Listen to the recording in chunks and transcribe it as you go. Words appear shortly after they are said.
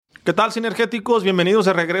¿Qué tal, sinergéticos? Bienvenidos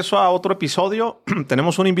de regreso a otro episodio.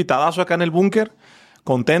 Tenemos un invitadazo acá en el búnker.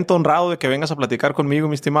 Contento, honrado de que vengas a platicar conmigo,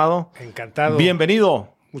 mi estimado. Encantado.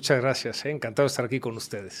 Bienvenido. Muchas gracias. Encantado de estar aquí con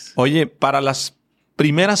ustedes. Oye, para las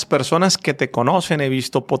primeras personas que te conocen, he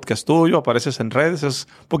visto podcast tuyo, apareces en redes. Es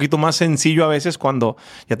un poquito más sencillo a veces cuando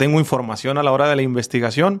ya tengo información a la hora de la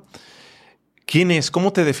investigación. ¿Quién es?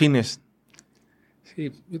 ¿Cómo te defines?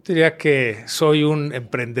 Sí, yo diría que soy un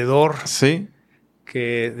emprendedor. Sí.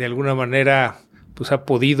 Que de alguna manera pues, ha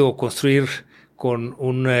podido construir con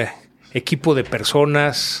un equipo de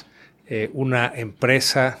personas, una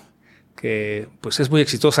empresa que pues, es muy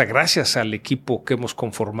exitosa gracias al equipo que hemos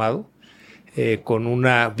conformado, con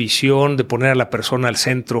una visión de poner a la persona al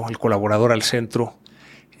centro, al colaborador al centro,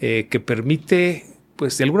 que permite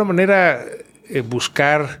pues, de alguna manera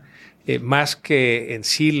buscar más que en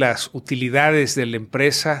sí las utilidades de la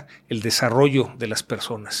empresa, el desarrollo de las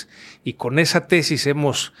personas. Y con esa tesis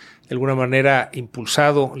hemos de alguna manera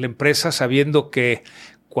impulsado la empresa sabiendo que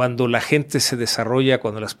cuando la gente se desarrolla,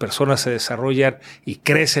 cuando las personas se desarrollan y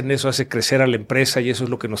crecen, eso hace crecer a la empresa y eso es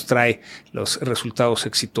lo que nos trae los resultados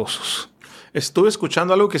exitosos. Estuve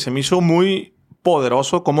escuchando algo que se me hizo muy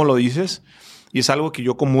poderoso, como lo dices, y es algo que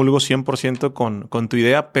yo comulgo 100% con tu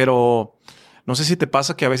idea, pero no sé si te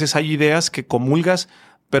pasa que a veces hay ideas que comulgas,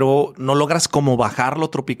 pero no logras como bajarlo,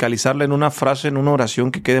 tropicalizarlo en una frase, en una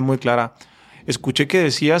oración que quede muy clara. Escuché que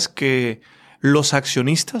decías que los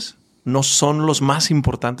accionistas no son los más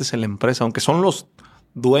importantes en la empresa, aunque son los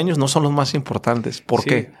dueños, no son los más importantes. ¿Por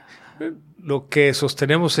qué? Lo que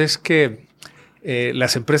sostenemos es que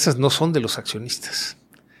las empresas no son de los accionistas.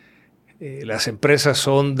 Las empresas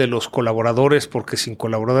son de los colaboradores porque sin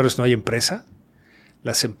colaboradores no hay empresa.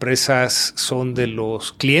 Las empresas son de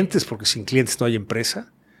los clientes, porque sin clientes no hay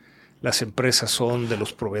empresa. Las empresas son de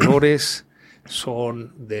los proveedores,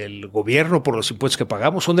 son del gobierno por los impuestos que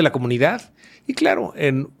pagamos, son de la comunidad. Y claro,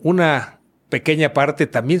 en una pequeña parte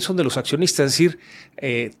también son de los accionistas. Es decir,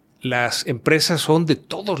 las empresas son de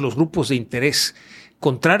todos los grupos de interés.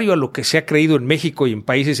 Contrario a lo que se ha creído en México y en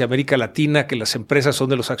países de América Latina, que las empresas son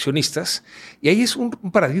de los accionistas. Y ahí es un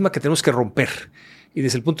paradigma que tenemos que romper. Y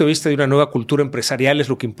desde el punto de vista de una nueva cultura empresarial es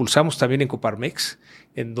lo que impulsamos también en Coparmex,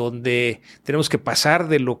 en donde tenemos que pasar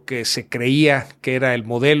de lo que se creía que era el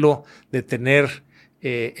modelo de tener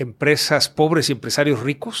empresas pobres y empresarios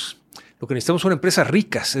ricos. Lo que necesitamos son empresas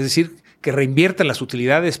ricas, es decir, que reinviertan las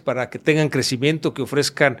utilidades para que tengan crecimiento, que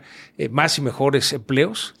ofrezcan más y mejores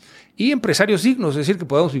empleos. Y empresarios dignos, es decir, que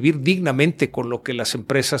podamos vivir dignamente con lo que las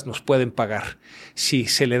empresas nos pueden pagar. Si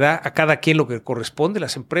se le da a cada quien lo que corresponde,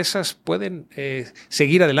 las empresas pueden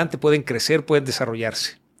seguir adelante, pueden crecer, pueden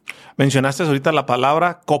desarrollarse. Mencionaste ahorita la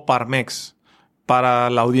palabra Coparmex. Para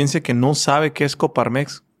la audiencia que no sabe qué es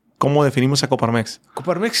Coparmex, ¿cómo definimos a Coparmex?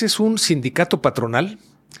 Coparmex es un sindicato patronal,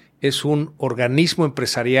 es un organismo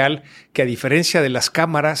empresarial que, a diferencia de las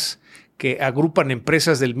cámaras que agrupan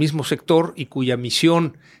empresas del mismo sector y cuya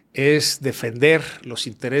misión es defender los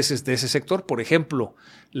intereses de ese sector. Por ejemplo,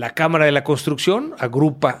 la Cámara de la Construcción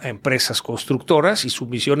agrupa a empresas constructoras y su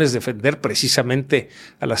misión es defender precisamente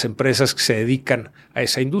a las empresas que se dedican a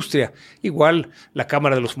esa industria. Igual la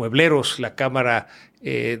Cámara de los Muebleros, la Cámara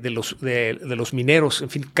de los Mineros, en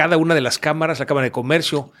fin, cada una de las cámaras, la Cámara de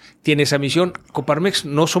Comercio tiene esa misión. Coparmex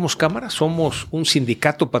no somos cámara, somos un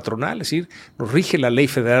sindicato patronal, es decir, nos rige la Ley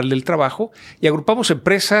Federal del Trabajo y agrupamos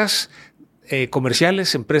empresas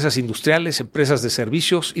comerciales, empresas industriales, empresas de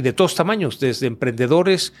servicios y de todos tamaños, desde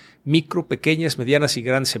emprendedores, micro, pequeñas, medianas y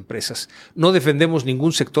grandes empresas. No defendemos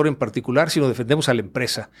ningún sector en particular, sino defendemos a la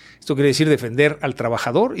empresa. Esto quiere decir defender al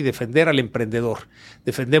trabajador y defender al emprendedor.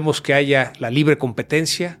 Defendemos que haya la libre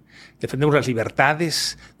competencia, defendemos las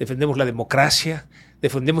libertades, defendemos la democracia,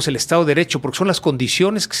 defendemos el Estado de Derecho, porque son las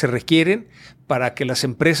condiciones que se requieren para que las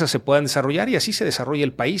empresas se puedan desarrollar y así se desarrolla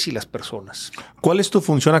el país y las personas. ¿Cuál es tu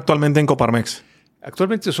función actualmente en Coparmex?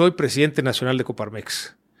 Actualmente soy presidente nacional de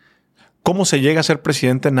Coparmex. ¿Cómo se llega a ser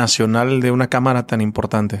presidente nacional de una cámara tan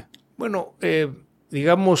importante? Bueno,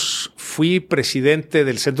 digamos, fui presidente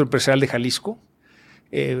del Centro Empresarial de Jalisco,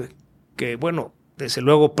 que bueno, desde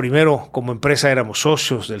luego primero como empresa éramos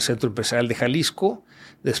socios del Centro Empresarial de Jalisco,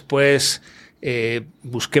 después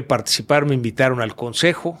busqué participar, me invitaron al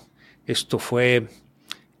consejo. Esto fue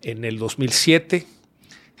en el 2007.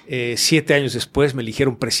 7 años después me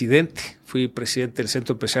eligieron presidente. Fui presidente del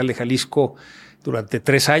Centro Empresarial de Jalisco durante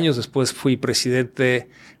 3 años. Después fui presidente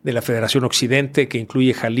de la Federación Occidente, que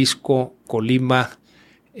incluye Jalisco, Colima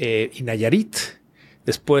y Nayarit.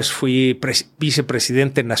 Después fui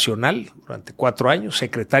vicepresidente nacional durante 4 años,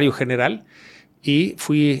 secretario general. Y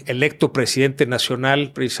fui electo presidente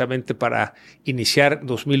nacional precisamente para iniciar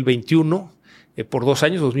 2021 por 2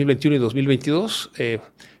 años, 2021 y 2022.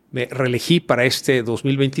 Me reelegí para este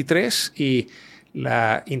 2023 y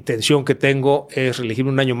la intención que tengo es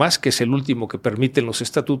reelegirme un año más, que es el último que permiten los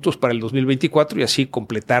estatutos, para el 2024 y así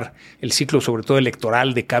completar el ciclo, sobre todo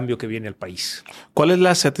electoral, de cambio que viene al país. ¿Cuál es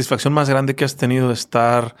la satisfacción más grande que has tenido de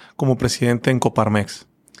estar como presidente en Coparmex?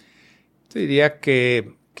 Te diría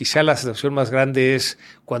que quizá la satisfacción más grande es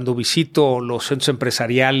cuando visito los centros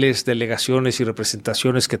empresariales, delegaciones y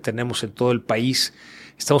representaciones que tenemos en todo el país.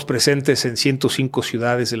 Estamos presentes en 105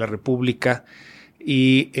 ciudades de la República.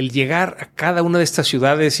 Y el llegar a cada una de estas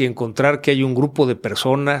ciudades y encontrar que hay un grupo de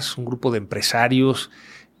personas, un grupo de empresarios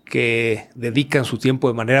que dedican su tiempo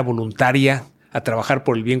de manera voluntaria a trabajar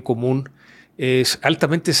por el bien común es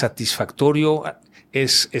altamente satisfactorio,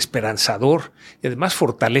 es esperanzador y además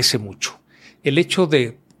fortalece mucho. El hecho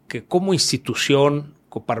de que como institución,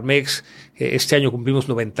 Coparmex, este año cumplimos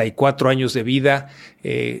 94 años de vida,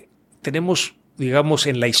 tenemos, digamos,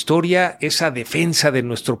 en la historia esa defensa de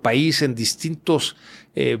nuestro país en distintos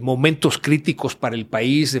momentos críticos para el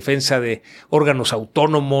país, defensa de órganos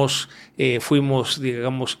autónomos, fuimos,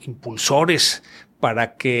 digamos, impulsores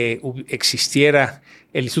para que existiera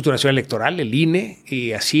el Instituto Nacional Electoral, el INE,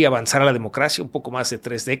 y así avanzara la democracia un poco más de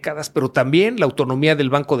 3 décadas, pero también la autonomía del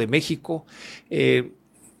Banco de México,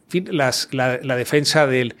 la defensa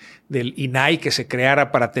del INAI que se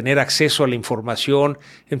creara para tener acceso a la información,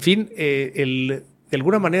 en fin, de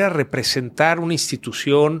alguna manera representar una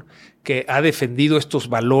institución que ha defendido estos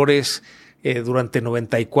valores durante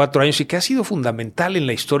 94 años y que ha sido fundamental en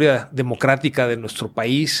la historia democrática de nuestro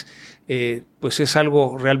país, pues es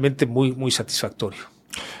algo realmente muy, muy satisfactorio.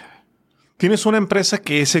 Tienes una empresa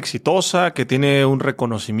que es exitosa, que tiene un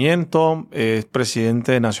reconocimiento, es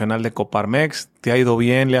presidente nacional de Coparmex, te ha ido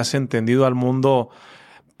bien, le has entendido al mundo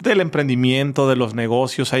del emprendimiento, de los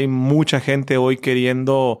negocios. Hay mucha gente hoy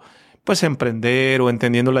queriendo pues emprender o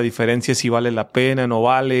entendiendo la diferencia si vale la pena, no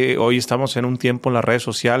vale. Hoy estamos en un tiempo en las redes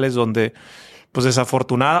sociales donde pues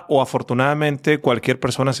desafortunada o afortunadamente cualquier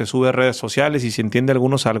persona se sube a redes sociales y si entiende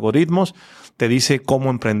algunos algoritmos te dice cómo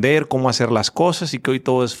emprender, cómo hacer las cosas y que hoy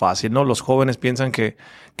todo es fácil, ¿no? Los jóvenes piensan que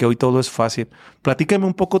hoy todo es fácil. Platícame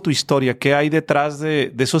un poco tu historia, ¿qué hay detrás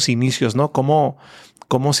de esos inicios, ¿no? ¿Cómo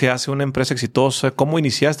se hace una empresa exitosa? ¿Cómo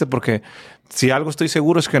iniciaste? Porque si algo estoy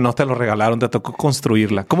seguro es que no te lo regalaron, te tocó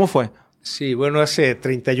construirla. ¿Cómo fue? Sí, bueno, hace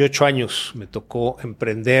 38 años me tocó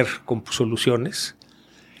emprender con soluciones.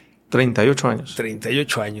 38 años.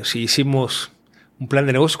 38 años. Y hicimos un plan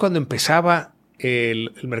de negocio cuando empezaba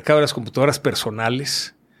el mercado de las computadoras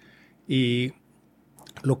personales. Y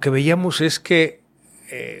lo que veíamos es que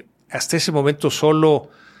hasta ese momento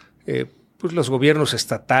solo pues los gobiernos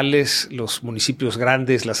estatales, los municipios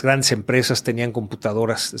grandes, las grandes empresas tenían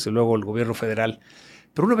computadoras, desde luego el gobierno federal.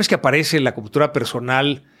 Pero una vez que aparece la computadora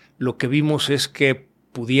personal, lo que vimos es que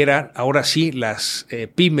pudieran, ahora sí, las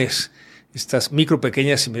pymes, estas micro,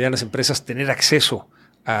 pequeñas y medianas empresas, tener acceso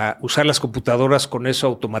a usar las computadoras, con eso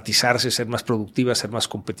automatizarse, ser más productivas, ser más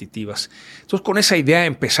competitivas. Entonces, con esa idea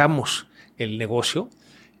empezamos el negocio.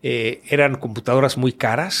 Eran computadoras muy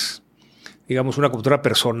caras. Digamos, una computadora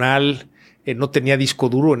personal no tenía disco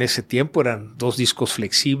duro en ese tiempo, eran 2 discos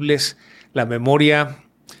flexibles. La memoria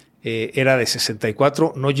era de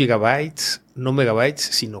 64, no gigabytes, no megabytes,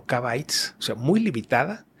 sino kbytes, o sea, muy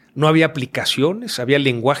limitada. No había aplicaciones, había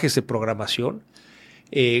lenguajes de programación.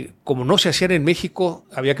 Como no se hacían en México,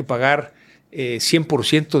 había que pagar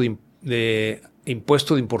 100% de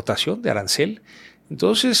impuesto de importación, de arancel.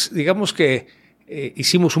 Entonces, digamos que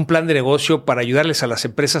hicimos un plan de negocio para ayudarles a las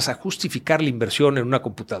empresas a justificar la inversión en una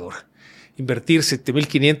computadora. Invertir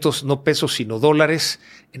 7,500 no pesos, sino dólares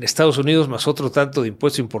en Estados Unidos, más otro tanto de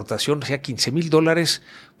impuesto de importación, o sea, $15,000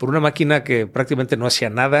 por una máquina que prácticamente no hacía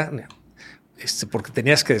nada, porque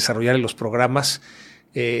tenías que desarrollar los programas.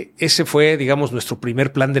 Ese fue, digamos, nuestro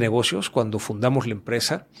primer plan de negocios cuando fundamos la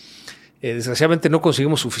empresa. Desgraciadamente no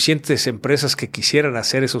conseguimos suficientes empresas que quisieran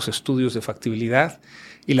hacer esos estudios de factibilidad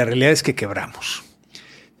y la realidad es que quebramos.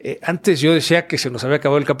 Antes yo decía que se nos había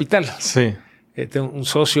acabado el capital. Sí. Tengo un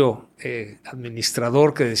socio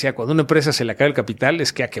administrador que decía, cuando una empresa se le acaba el capital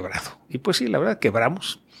es que ha quebrado. Y pues sí, la verdad,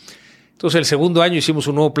 quebramos. Entonces, el segundo año hicimos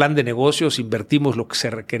un nuevo plan de negocios, invertimos lo que se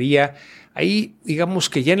requería. Ahí, digamos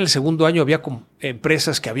que ya en el segundo año había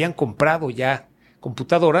empresas que habían comprado ya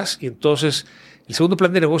computadoras y entonces el segundo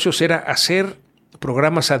plan de negocios era hacer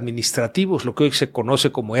programas administrativos, lo que hoy se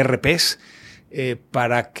conoce como ERPs,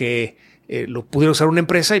 para que lo pudiera usar una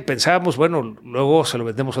empresa y pensábamos, bueno, luego se lo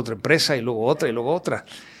vendemos a otra empresa y luego otra y luego otra.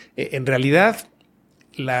 En realidad,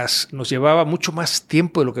 nos llevaba mucho más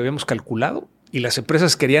tiempo de lo que habíamos calculado y las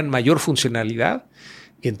empresas querían mayor funcionalidad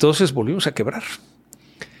y entonces volvimos a quebrar.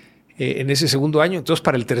 en ese segundo año. Entonces,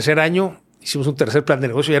 para el tercer año, hicimos un tercer plan de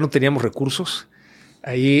negocio, ya no teníamos recursos.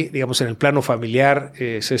 Ahí, digamos, en el plano familiar,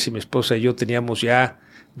 Ceci, mi esposa y yo teníamos ya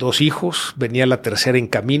 2 hijos, venía la tercera en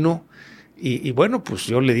camino. Y bueno, pues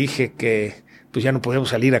yo le dije que pues ya no podíamos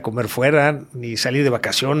salir a comer fuera, ni salir de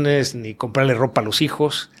vacaciones, ni comprarle ropa a los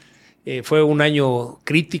hijos. Fue un año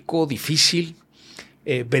crítico, difícil.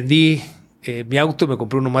 Vendí mi auto, me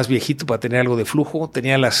compré uno más viejito para tener algo de flujo.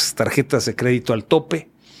 Tenía las tarjetas de crédito al tope.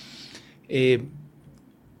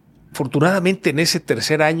 Afortunadamente, en ese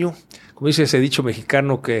tercer año, como dice ese dicho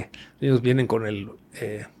mexicano, que ellos vienen con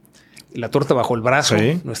la torta bajo el brazo,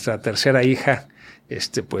 sí. Nuestra tercera hija,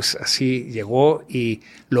 pues así llegó y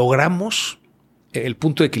logramos el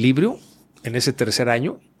punto de equilibrio en ese tercer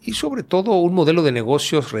año y sobre todo un modelo de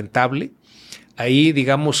negocios rentable. Ahí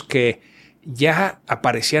digamos que ya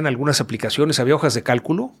aparecían algunas aplicaciones, había hojas de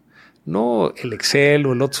cálculo, no el Excel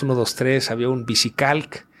o el Lotus 1, 2, 3, había un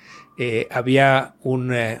VisiCalc, había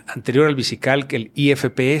un anterior al VisiCalc, el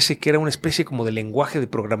IFPS, que era una especie como de lenguaje de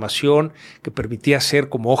programación que permitía hacer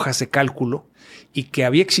como hojas de cálculo y que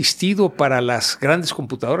había existido para las grandes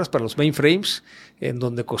computadoras, para los mainframes, en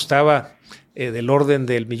donde costaba del orden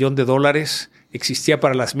del $1,000,000, existía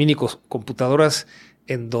para las mini computadoras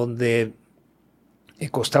en donde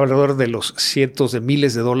costaba alrededor de los cientos de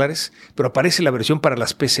miles de dólares, pero aparece la versión para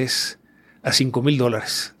las PCs a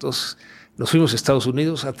 $5,000. Entonces nos fuimos a Estados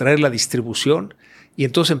Unidos a traer la distribución y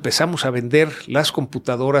entonces empezamos a vender las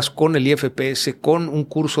computadoras con el IFPS, con un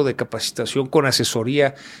curso de capacitación, con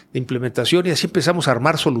asesoría de implementación y así empezamos a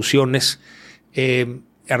armar soluciones.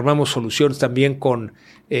 Armamos soluciones también con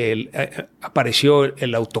apareció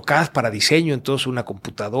el AutoCAD para diseño, entonces una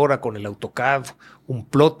computadora con el AutoCAD, un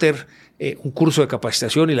plotter, un curso de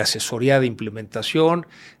capacitación y la asesoría de implementación.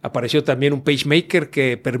 Apareció también un PageMaker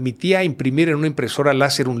que permitía imprimir en una impresora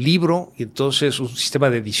láser un libro y entonces un sistema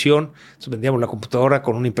de edición. Entonces vendíamos la computadora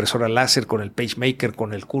con una impresora láser, con el PageMaker,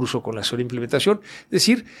 con el curso, con la asesoría de implementación. Es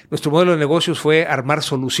decir, nuestro modelo de negocios fue armar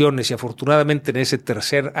soluciones y afortunadamente en ese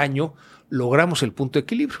tercer año logramos el punto de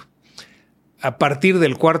equilibrio. A partir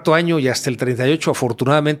del cuarto año y hasta el 38,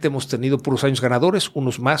 afortunadamente hemos tenido puros años ganadores,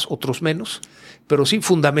 unos más, otros menos, pero sí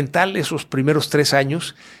fundamental esos primeros 3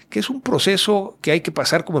 años, que es un proceso que hay que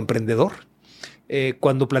pasar como emprendedor.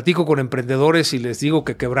 Cuando platico con emprendedores y les digo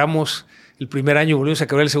que quebramos el primer año, volvimos a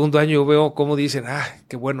quebrar el segundo año, yo veo cómo dicen,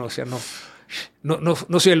 qué bueno, o sea,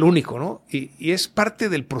 no soy el único, ¿no? Y es parte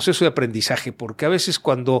del proceso de aprendizaje, porque a veces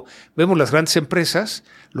cuando vemos las grandes empresas,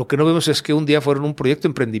 lo que no vemos es que un día fueron un proyecto de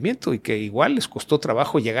emprendimiento y que igual les costó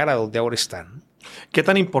trabajo llegar a donde ahora están. ¿Qué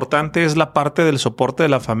tan importante es la parte del soporte de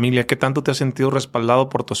la familia? ¿Qué tanto te has sentido respaldado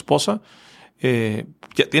por tu esposa?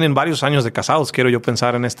 Ya tienen varios años de casados, quiero yo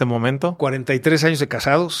pensar en este momento. 43 años de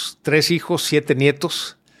casados, 3 hijos, 7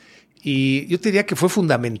 nietos. Y yo te diría que fue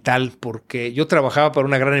fundamental porque yo trabajaba para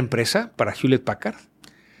una gran empresa, para Hewlett Packard.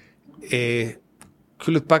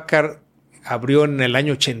 Hewlett Packard abrió en el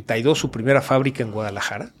año 82 su primera fábrica en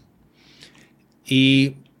Guadalajara.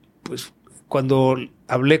 Y pues cuando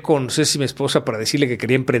hablé con Ceci, mi esposa, para decirle que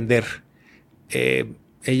quería emprender,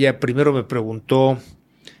 ella primero me preguntó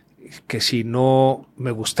que si no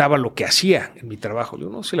me gustaba lo que hacía en mi trabajo. Le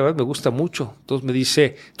digo, no, sí, la verdad me gusta mucho. Entonces me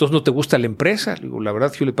dice, ¿entonces no te gusta la empresa? Le digo, la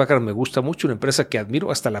verdad, Hewlett Packard me gusta mucho, una empresa que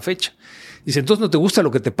admiro hasta la fecha. Dice, ¿entonces no te gusta lo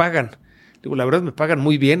que te pagan? Le digo, la verdad me pagan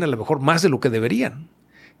muy bien, a lo mejor más de lo que deberían.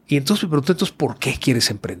 Y entonces me pregunté, entonces, ¿por qué quieres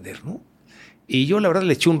emprender? ¿No? Y yo la verdad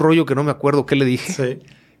le eché un rollo que no me acuerdo qué le dije. Sí.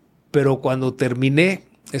 Pero cuando terminé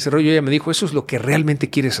ese rollo, ella me dijo, eso es lo que realmente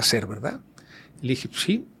quieres hacer, ¿verdad? Y le dije, pues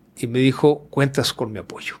sí. Y me dijo, cuentas con mi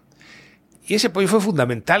apoyo. Y ese apoyo fue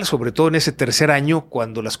fundamental, sobre todo en ese tercer año,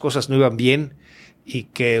 cuando las cosas no iban bien y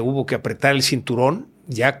que hubo que apretar el cinturón,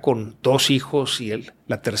 ya con 2 hijos y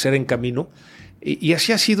la tercera en camino. Y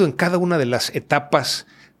así ha sido en cada una de las etapas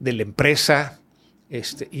de la empresa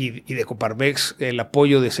y de Coparmex. El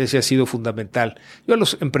apoyo de Ceci ha sido fundamental. Yo a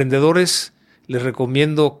los emprendedores les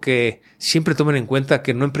recomiendo que siempre tomen en cuenta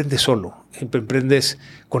que no emprendes solo, emprendes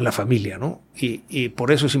con la familia, ¿no? Y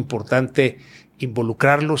por eso es importante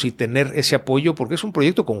involucrarlos y tener ese apoyo, porque es un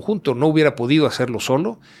proyecto conjunto, no hubiera podido hacerlo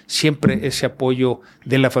solo, siempre ese apoyo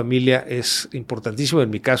de la familia es importantísimo, en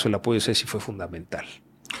mi caso el apoyo de Ceci fue fundamental.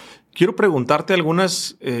 Quiero preguntarte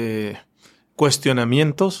algunos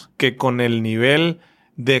cuestionamientos que con el nivel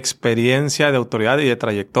de experiencia, de autoridad y de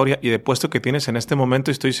trayectoria y de puesto que tienes en este momento,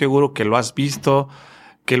 estoy seguro que lo has visto,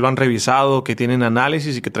 que lo han revisado, que tienen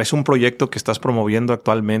análisis y que traes un proyecto que estás promoviendo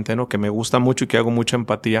actualmente, ¿no? Que me gusta mucho y que hago mucha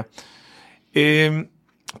empatía.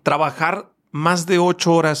 Trabajar más de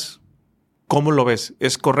 8 horas, ¿cómo lo ves?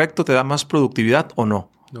 ¿Es correcto? ¿Te da más productividad o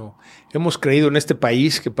no? No. Hemos creído en este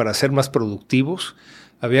país que para ser más productivos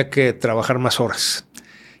había que trabajar más horas.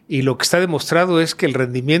 Y lo que está demostrado es que el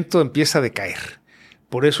rendimiento empieza a decaer.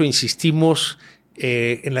 Por eso insistimos,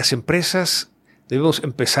 en las empresas debemos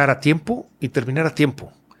empezar a tiempo y terminar a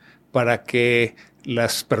tiempo para que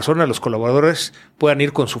las personas, los colaboradores puedan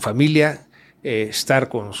ir con su familia, estar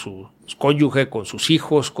con su cónyuge, con sus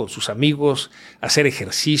hijos, con sus amigos, hacer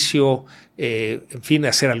ejercicio, en fin,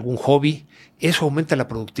 hacer algún hobby. Eso aumenta la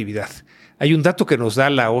productividad. Hay un dato que nos da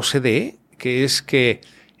la OCDE, que es que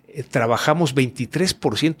trabajamos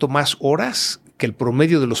 23% más horas que el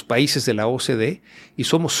promedio de los países de la OCDE y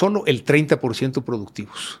somos solo el 30%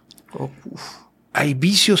 productivos. Hay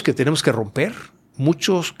vicios que tenemos que romper,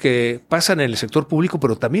 muchos que pasan en el sector público,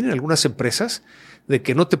 pero también en algunas empresas, de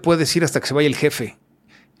que no te puedes ir hasta que se vaya el jefe.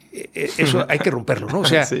 Eso hay que romperlo, ¿no? O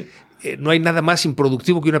sea, sí. No hay nada más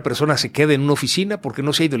improductivo que una persona se quede en una oficina porque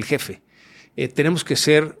no se ha ido el jefe. Tenemos que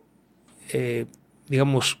ser,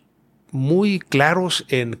 digamos, muy claros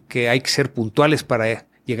en que hay que ser puntuales para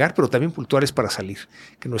llegar, pero también puntuales para salir.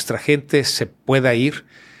 Que nuestra gente se pueda ir.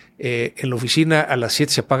 En la oficina a las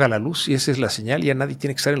 7 se apaga la luz y esa es la señal, ya nadie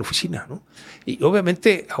tiene que estar en la oficina, ¿no? Y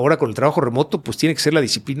obviamente ahora con el trabajo remoto pues tiene que ser la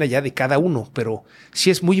disciplina ya de cada uno, pero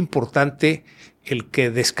sí es muy importante el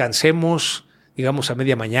que descansemos, digamos a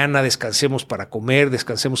media mañana, descansemos para comer,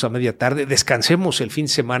 descansemos a media tarde, descansemos el fin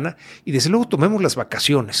de semana y desde luego tomemos las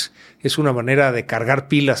vacaciones. Es una manera de cargar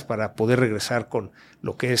pilas para poder regresar con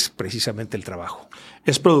lo que es precisamente el trabajo.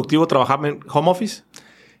 ¿Es productivo trabajar en home office?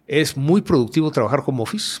 Es muy productivo trabajar home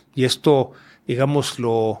office y esto, digamos,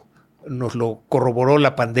 nos lo corroboró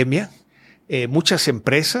la pandemia. Muchas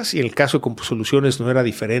empresas, y en el caso de Composoluciones no era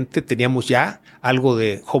diferente, teníamos ya algo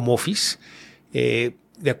de home office.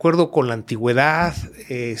 De acuerdo con la antigüedad,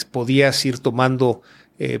 podías ir tomando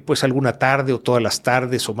pues alguna tarde o todas las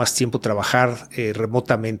tardes o más tiempo trabajar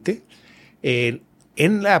remotamente.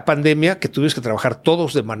 En la pandemia, que tuvimos que trabajar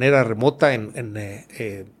todos de manera remota en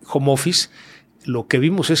home office, lo que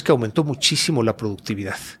vimos es que aumentó muchísimo la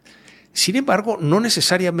productividad. Sin embargo, no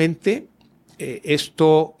necesariamente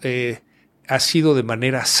esto ha sido de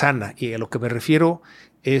manera sana. Y a lo que me refiero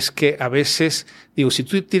es que a veces, digo, si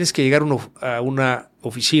tú tienes que llegar a una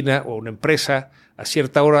oficina o a una empresa a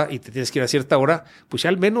cierta hora y te tienes que ir a cierta hora, pues ya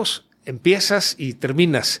al menos empiezas y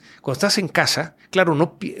terminas. Cuando estás en casa, claro,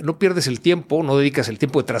 no pierdes el tiempo, no dedicas el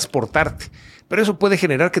tiempo de transportarte, pero eso puede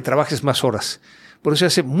generar que trabajes más horas. Por eso se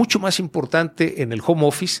hace mucho más importante en el home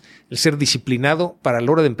office el ser disciplinado para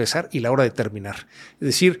la hora de empezar y la hora de terminar. Es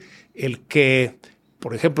decir, el que,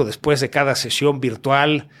 por ejemplo, después de cada sesión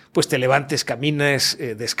virtual, pues te levantes, camines,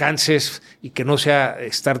 descanses y que no sea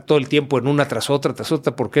estar todo el tiempo en una tras otra,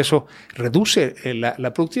 porque eso reduce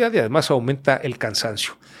la productividad y además aumenta el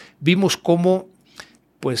cansancio. Vimos cómo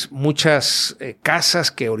pues muchas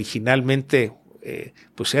casas que originalmente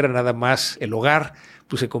pues era nada más el hogar,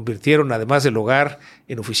 pues se convirtieron, además del hogar,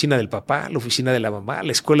 en oficina del papá, la oficina de la mamá,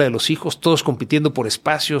 la escuela de los hijos, todos compitiendo por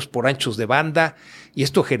espacios, por anchos de banda, y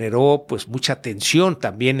esto generó pues mucha tensión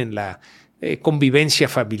también en la convivencia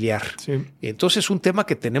familiar. Sí. Entonces es un tema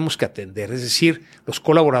que tenemos que atender, es decir, los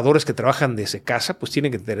colaboradores que trabajan desde casa pues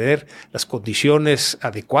tienen que tener las condiciones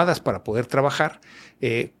adecuadas para poder trabajar.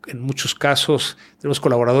 En muchos casos tenemos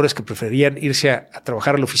colaboradores que preferían irse a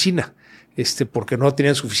trabajar a la oficina, porque no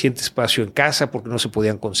tenían suficiente espacio en casa, porque no se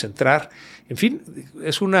podían concentrar. En fin,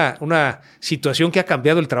 es una situación que ha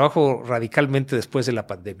cambiado el trabajo radicalmente después de la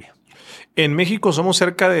pandemia. En México somos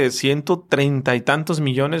cerca de 130 y tantos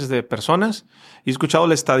millones de personas. He escuchado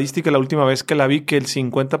la estadística la última vez que la vi, que el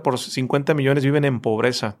 50 millones viven en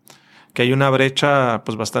pobreza, que hay una brecha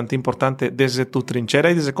pues bastante importante. Desde tu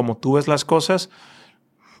trinchera y desde cómo tú ves las cosas,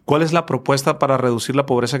 ¿cuál es la propuesta para reducir la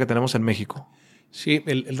pobreza que tenemos en México? Sí,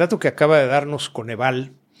 el dato que acaba de darnos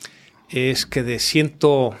Coneval es que de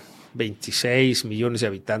 126 millones de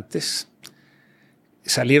habitantes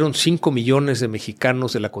salieron 5 millones de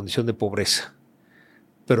mexicanos de la condición de pobreza,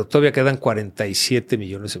 pero todavía quedan 47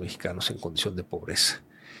 millones de mexicanos en condición de pobreza,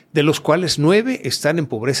 de los cuales 9 están en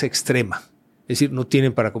pobreza extrema, es decir, no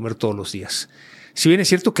tienen para comer todos los días. Si bien es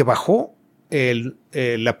cierto que bajó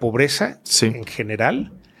la pobreza sí. En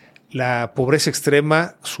general, la pobreza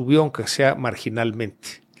extrema subió, aunque sea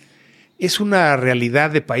marginalmente. Es una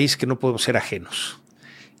realidad de país que no podemos ser ajenos.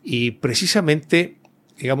 Y precisamente,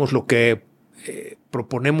 digamos, lo que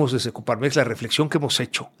proponemos desde Coparmex, la reflexión que hemos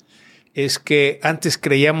hecho, es que antes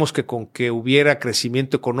creíamos que con que hubiera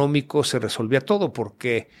crecimiento económico se resolvía todo,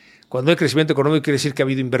 porque cuando hay crecimiento económico quiere decir que ha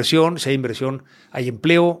habido inversión, si hay inversión hay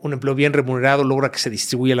empleo, un empleo bien remunerado logra que se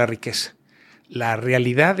distribuya la riqueza. La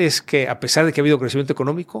realidad es que a pesar de que ha habido crecimiento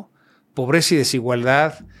económico, pobreza y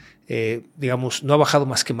desigualdad, digamos, no ha bajado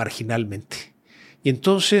más que marginalmente. Y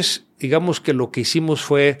entonces digamos que lo que hicimos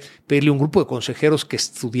fue pedirle a un grupo de consejeros que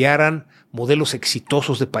estudiaran modelos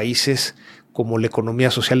exitosos de países como la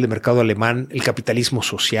economía social de mercado alemán, el capitalismo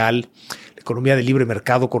social, la economía de libre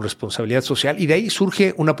mercado con responsabilidad social, y de ahí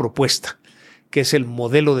surge una propuesta, que es el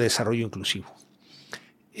modelo de desarrollo inclusivo.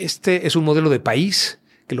 Este es un modelo de país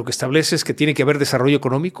que lo que establece es que tiene que haber desarrollo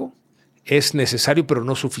económico, es necesario pero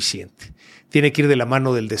no suficiente. Tiene que ir de la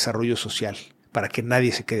mano del desarrollo social para que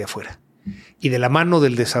nadie se quede afuera, y de la mano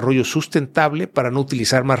del desarrollo sustentable para no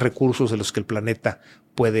utilizar más recursos de los que el planeta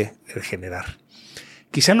puede generar.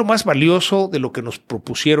 Quizá lo más valioso de lo que nos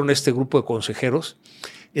propusieron este grupo de consejeros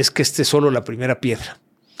es que este es solo la primera piedra.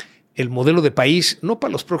 El modelo de país, no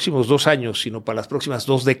para los próximos 2 años, sino para las próximas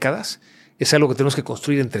 2 décadas, es algo que tenemos que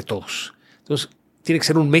construir entre todos. Entonces, tiene que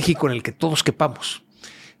ser un México en el que todos quepamos.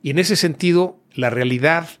 Y en ese sentido, la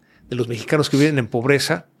realidad de los mexicanos que viven en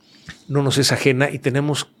pobreza no nos es ajena y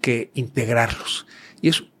tenemos que integrarlos. Y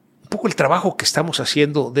es un poco el trabajo que estamos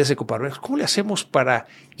haciendo desde Coparmex. ¿Cómo le hacemos para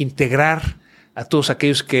integrar a todos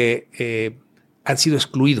aquellos que han sido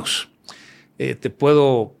excluidos? Te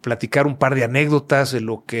puedo platicar un par de anécdotas de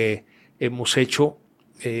lo que hemos hecho.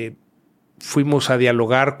 Fuimos a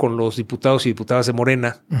dialogar con los diputados y diputadas de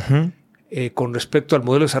Morena con respecto al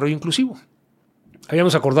modelo de desarrollo inclusivo.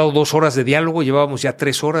 Habíamos acordado 2 horas de diálogo, llevábamos ya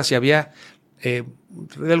 3 horas y había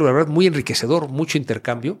la verdad muy enriquecedor, mucho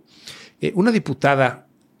intercambio. Una diputada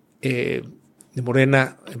de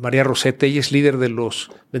Morena, María Rosete, ella es líder de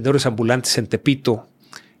los vendedores ambulantes en Tepito,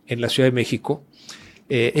 en la Ciudad de México.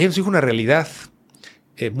 Ella nos dijo una realidad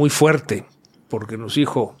muy fuerte, porque nos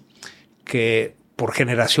dijo que por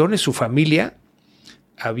generaciones su familia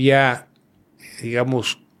había,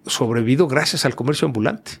 digamos, sobrevivido gracias al comercio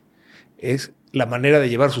ambulante. Es la manera de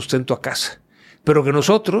llevar sustento a casa. Pero que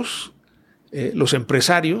nosotros, los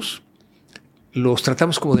empresarios, los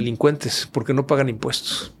tratamos como delincuentes porque no pagan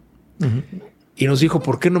impuestos. Y nos dijo,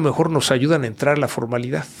 ¿por qué no mejor nos ayudan a entrar a la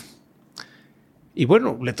formalidad? Y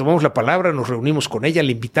bueno, le tomamos la palabra, nos reunimos con ella,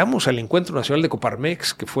 le invitamos al Encuentro Nacional de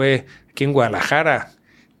Coparmex, que fue aquí en Guadalajara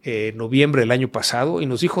en noviembre del año pasado, y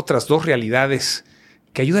nos dijo otras 2 realidades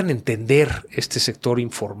que ayudan a entender este sector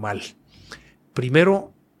informal.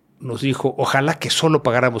 Primero, nos dijo, ojalá que solo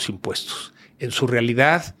pagáramos impuestos. En su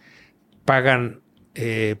realidad, pagan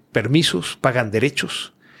permisos, pagan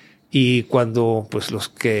derechos, y cuando pues los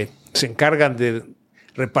que se encargan de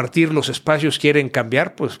repartir los espacios quieren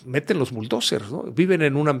cambiar, pues meten los bulldozers, ¿no? Viven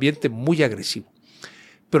en un ambiente muy agresivo.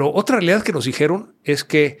 Pero otra realidad que nos dijeron es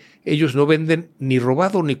que ellos no venden ni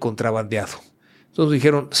robado ni contrabandeado. Entonces nos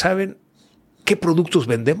dijeron, ¿saben qué productos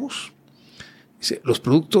vendemos? Dice, los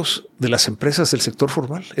productos de las empresas del sector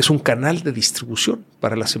formal. Es un canal de distribución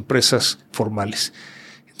para las empresas formales.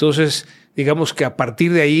 Entonces, digamos que a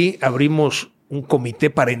partir de ahí abrimos un comité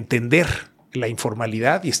para entender la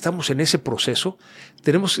informalidad y estamos en ese proceso.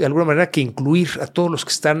 Tenemos de alguna manera que incluir a todos los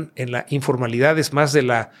que están en la informalidad. Es más de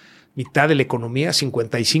la mitad de la economía,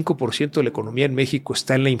 55% de la economía en México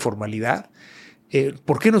está en la informalidad.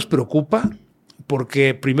 ¿Por qué nos preocupa?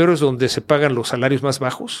 Porque primero es donde se pagan los salarios más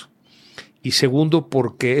bajos y segundo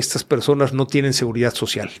porque estas personas no tienen seguridad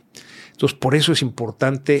social. Entonces, por eso es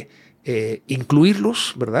importante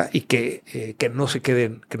incluirlos, ¿verdad? Y que no se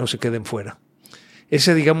queden fuera.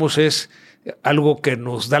 Ese, digamos, es algo que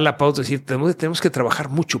nos da la pauta de decir, tenemos que trabajar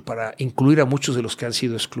mucho para incluir a muchos de los que han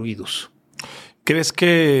sido excluidos. ¿Crees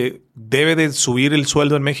que debe de subir el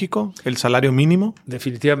sueldo en México, el salario mínimo?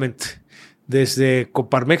 Definitivamente. Desde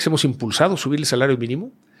Coparmex hemos impulsado subir el salario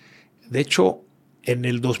mínimo. De hecho, en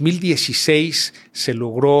el 2016 se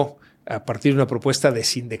logró, a partir de una propuesta,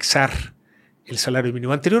 desindexar el salario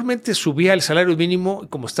mínimo. Anteriormente subía el salario mínimo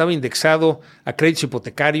como estaba indexado a créditos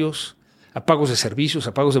hipotecarios, a pagos de servicios,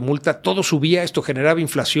 a pagos de multa, todo subía, esto generaba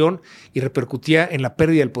inflación y repercutía en la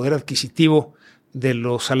pérdida del poder adquisitivo de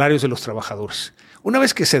los salarios de los trabajadores. Una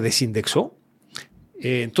vez que se desindexó,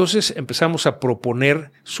 entonces empezamos a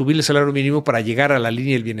proponer subir el salario mínimo para llegar a la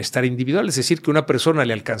línea del bienestar individual, es decir, que una persona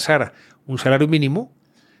le alcanzara un salario mínimo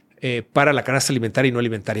para la canasta alimentaria y no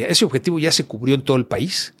alimentaria. Ese objetivo ya se cubrió en todo el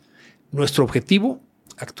país. Nuestro objetivo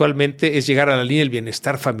actualmente es llegar a la línea del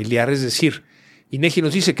bienestar familiar, es decir, INEGI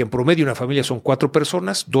nos dice que en promedio una familia son 4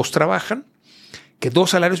 personas, 2 trabajan, que 2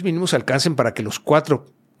 salarios mínimos alcancen para que los 4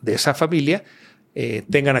 de esa familia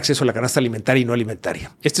tengan acceso a la canasta alimentaria y no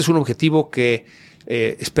alimentaria. Este es un objetivo que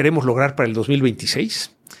esperemos lograr para el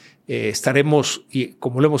 2026. Estaremos, y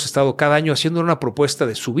como lo hemos estado cada año, haciendo una propuesta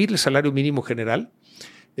de subir el salario mínimo general,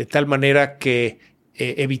 de tal manera que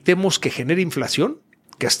evitemos que genere inflación,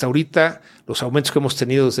 que hasta ahorita los aumentos que hemos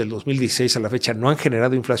tenido desde el 2016 a la fecha no han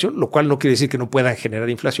generado inflación, lo cual no quiere decir que no puedan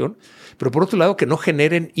generar inflación, pero por otro lado que no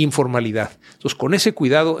generen informalidad. Entonces, con ese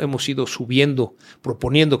cuidado hemos ido subiendo,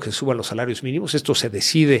 proponiendo que se suban los salarios mínimos. Esto se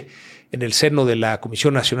decide en el seno de la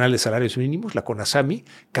Comisión Nacional de Salarios Mínimos, la CONASAMI,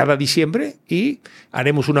 cada diciembre, y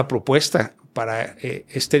haremos una propuesta para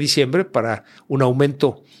este diciembre para un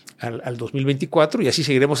aumento al 2024, y así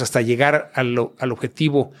seguiremos hasta llegar al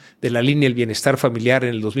objetivo de la línea del bienestar familiar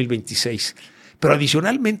en el 2026. Pero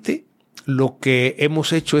adicionalmente, lo que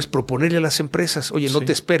hemos hecho es proponerle a las empresas, oye, no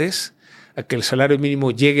te esperes a que el salario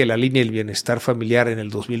mínimo llegue a la línea del bienestar familiar en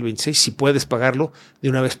el 2026. Si puedes pagarlo, de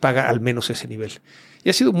una vez paga al menos ese nivel.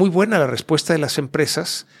 Y ha sido muy buena la respuesta de las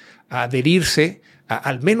empresas a adherirse a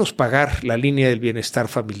al menos pagar la línea del bienestar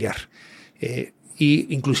familiar.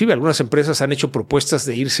 Y inclusive algunas empresas han hecho propuestas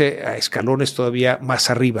de irse a escalones todavía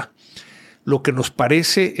más arriba. Lo que nos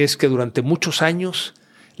parece es que durante muchos años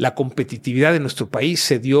la competitividad de nuestro país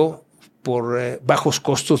se dio por bajos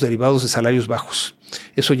costos derivados de salarios bajos.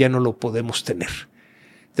 Eso ya no lo podemos tener.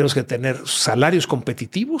 Tenemos que tener salarios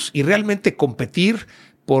competitivos y realmente competir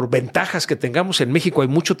por ventajas que tengamos. En México hay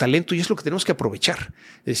mucho talento y es lo que tenemos que aprovechar.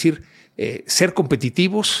 Es decir, ser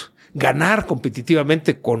competitivos, ganar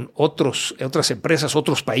competitivamente con otras empresas,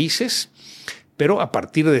 otros países, pero a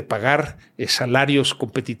partir de pagar salarios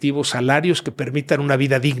competitivos, salarios que permitan una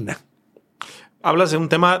vida digna. Hablas de un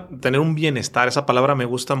tema, tener un bienestar, esa palabra me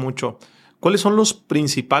gusta mucho. ¿Cuáles son los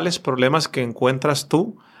principales problemas que encuentras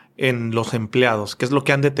tú en los empleados? ¿Qué es lo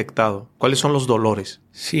que han detectado? ¿Cuáles son los dolores?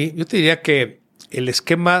 Sí, yo te diría que el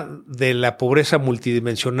esquema de la pobreza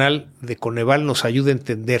multidimensional de Coneval nos ayuda a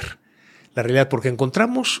entender la realidad, porque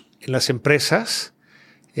encontramos en las empresas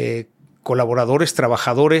colaboradores,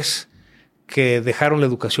 trabajadores que dejaron la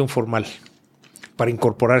educación formal para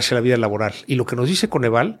incorporarse a la vida laboral. Y lo que nos dice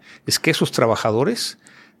Coneval es que esos trabajadores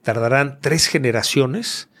tardarán 3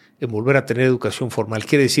 generaciones en volver a tener educación formal.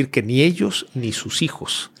 Quiere decir que ni ellos ni sus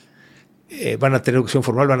hijos van a tener educación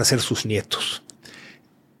formal, van a ser sus nietos.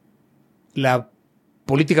 La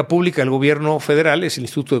política pública del gobierno federal es el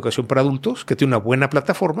Instituto de Educación para Adultos, que tiene una buena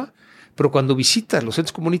plataforma, pero cuando visitas los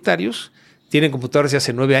centros comunitarios, tienen computadoras de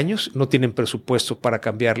hace 9 años, no tienen presupuesto para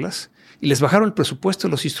cambiarlas y les bajaron el presupuesto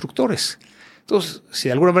de los instructores. Entonces, si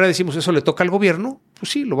de alguna manera decimos eso le toca al gobierno,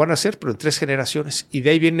 pues sí, lo van a hacer, pero en 3 generaciones. Y de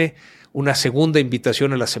ahí viene una segunda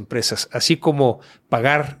invitación a las empresas, así como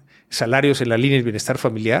pagar salarios en la línea del bienestar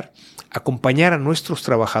familiar, acompañar a nuestros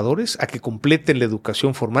trabajadores a que completen la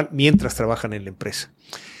educación formal mientras trabajan en la empresa.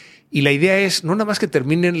 Y la idea es no nada más que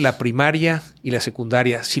terminen la primaria y la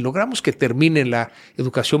secundaria. Si logramos que terminen la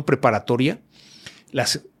educación preparatoria,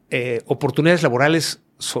 las oportunidades laborales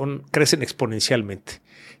crecen exponencialmente.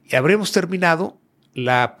 Y habremos terminado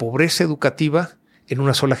la pobreza educativa en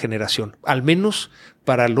una sola generación, al menos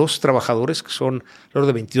para los trabajadores, que son alrededor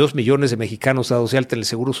de 22 millones de mexicanos dados de alta en el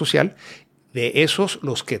Seguro Social. De esos,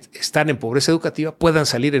 los que están en pobreza educativa puedan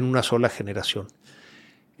salir en una sola generación.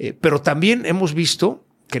 Pero también hemos visto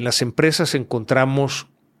que en las empresas encontramos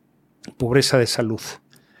pobreza de salud.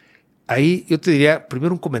 Ahí yo te diría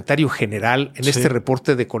primero un comentario general en este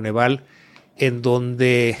reporte de Coneval, en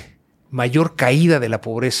donde mayor caída de la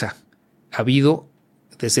pobreza ha habido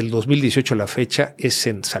desde el 2018 a la fecha es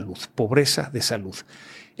en salud, pobreza de salud.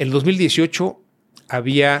 En el 2018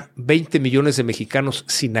 había 20 millones de mexicanos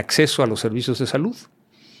sin acceso a los servicios de salud.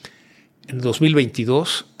 En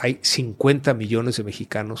 2022 hay 50 millones de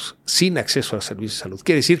mexicanos sin acceso a los servicios de salud.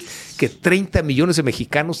 Quiere decir que 30 millones de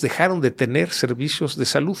mexicanos dejaron de tener servicios de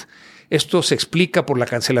salud. Esto se explica por la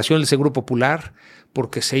cancelación del Seguro Popular,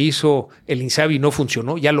 porque se hizo el INSABI y no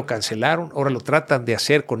funcionó, ya lo cancelaron, ahora lo tratan de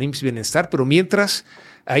hacer con IMSS Bienestar, pero mientras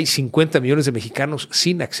hay 50 millones de mexicanos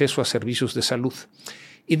sin acceso a servicios de salud.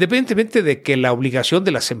 Independientemente de que la obligación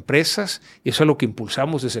de las empresas, y eso es lo que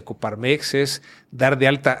impulsamos desde Coparmex, es dar de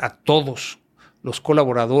alta a todos los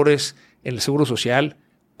colaboradores en el Seguro Social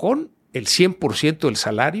con el 100% del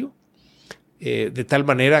salario, de tal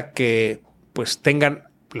manera que pues tengan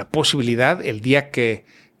la posibilidad el día que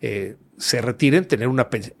se retiren tener una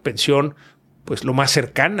pensión pues lo más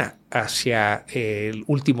cercana hacia el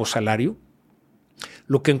último salario.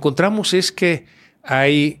 Lo que encontramos es que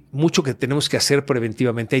hay mucho que tenemos que hacer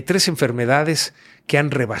preventivamente. Hay 3 enfermedades que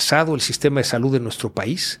han rebasado el sistema de salud de nuestro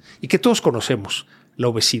país y que todos conocemos: la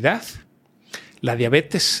obesidad, la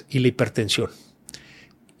diabetes y la hipertensión.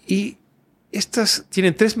 Y estas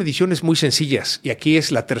tienen 3 mediciones muy sencillas, y aquí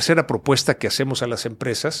es la tercera propuesta que hacemos a las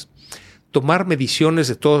empresas: tomar mediciones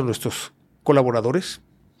de todos nuestros colaboradores,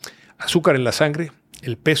 azúcar en la sangre,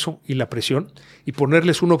 el peso y la presión, y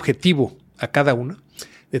ponerles un objetivo a cada una,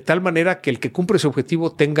 de tal manera que el que cumple ese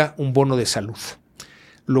objetivo tenga un bono de salud.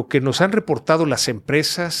 lo que nos han reportado las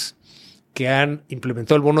empresas que han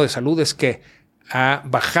implementado el bono de salud es que ha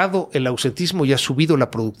bajado el ausentismo y ha subido la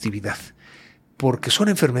productividad, porque son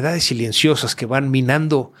enfermedades silenciosas que van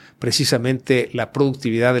minando precisamente la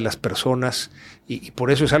productividad de las personas y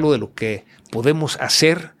por eso es algo de lo que podemos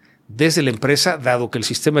hacer desde la empresa, dado que el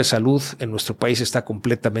sistema de salud en nuestro país está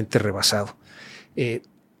completamente rebasado.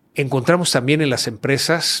 Encontramos también en las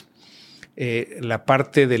empresas la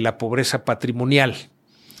parte de la pobreza patrimonial.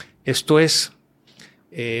 Esto es,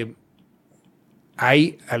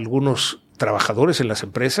 hay algunos trabajadores en las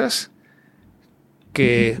empresas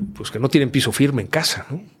que no tienen piso firme en casa,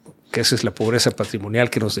 ¿no? Que esa es la pobreza patrimonial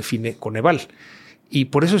que nos define Coneval. Y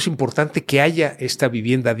por eso es importante que haya esta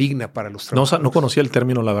vivienda digna para los trabajadores. No conocía el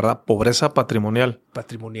término, la verdad, pobreza patrimonial.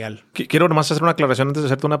 Patrimonial. Quiero nomás hacer una aclaración antes de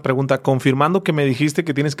hacerte una pregunta. Confirmando que me dijiste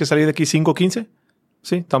que tienes que salir de aquí 5:15.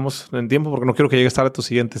 Sí, estamos en tiempo porque no quiero que llegues tarde a tu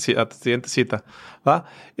siguiente cita. ¿Va?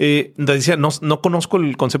 Decía, no conozco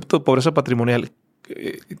el concepto de pobreza patrimonial.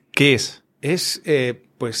 ¿Qué es? Es,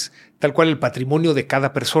 pues, tal cual el patrimonio de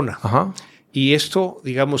cada persona. Ajá. Y esto,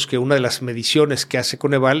 digamos que una de las mediciones que hace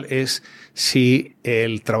Coneval es si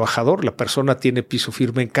el trabajador, la persona, tiene piso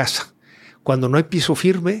firme en casa. Cuando no hay piso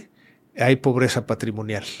firme, hay pobreza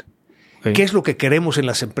patrimonial. Okay. ¿Qué es lo que queremos en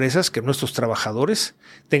las empresas? Que nuestros trabajadores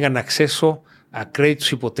tengan acceso a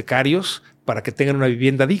créditos hipotecarios para que tengan una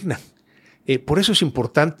vivienda digna. Por eso es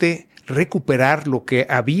importante recuperar lo que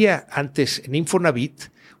había antes en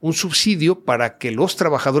Infonavit, un subsidio para que los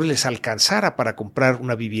trabajadores les alcanzara para comprar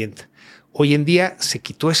una vivienda. Hoy en día se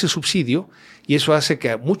quitó ese subsidio y eso hace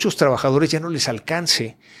que a muchos trabajadores ya no les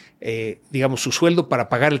alcance, su sueldo para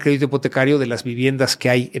pagar el crédito hipotecario de las viviendas que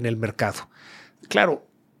hay en el mercado. Claro,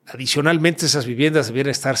 adicionalmente esas viviendas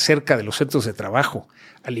debieran estar cerca de los centros de trabajo,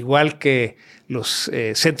 al igual que los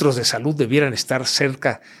centros de salud debieran estar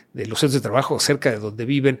cerca de los centros de trabajo, cerca de donde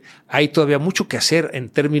viven. Hay todavía mucho que hacer en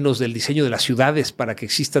términos del diseño de las ciudades para que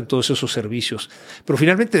existan todos esos servicios. Pero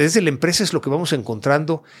finalmente desde la empresa es lo que vamos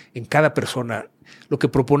encontrando en cada persona. Lo que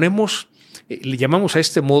proponemos, le llamamos a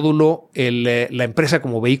este módulo la empresa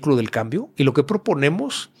como vehículo del cambio, y lo que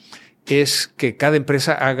proponemos es que cada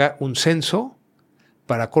empresa haga un censo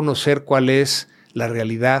para conocer cuál es la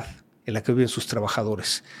realidad en la que viven sus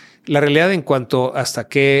trabajadores. La realidad en cuanto hasta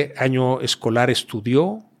qué año escolar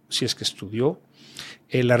estudió, si es que estudió,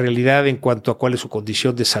 la realidad en cuanto a cuál es su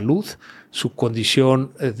condición de salud, su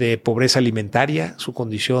condición de pobreza alimentaria, su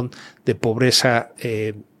condición de pobreza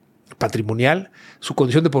patrimonial, su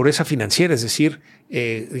condición de pobreza financiera, es decir,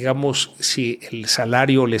 si el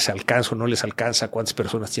salario les alcanza o no les alcanza, cuántas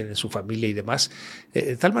personas tienen en su familia y demás,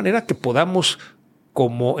 de tal manera que podamos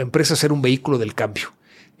como empresa ser un vehículo del cambio.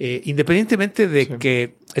 Independientemente de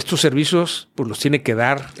que estos servicios pues los tiene que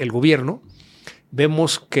dar el gobierno,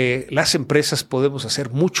 vemos que las empresas podemos hacer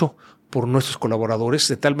mucho por nuestros colaboradores,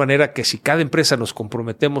 de tal manera que si cada empresa nos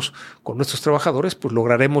comprometemos con nuestros trabajadores, pues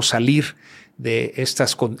lograremos salir de esta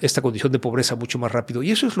condición de pobreza mucho más rápido.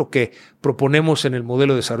 Y eso es lo que proponemos en el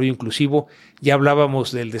modelo de desarrollo inclusivo. Ya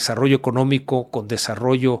hablábamos del desarrollo económico con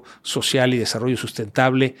desarrollo social y desarrollo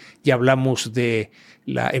sustentable. Ya hablamos de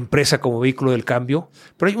la empresa como vehículo del cambio.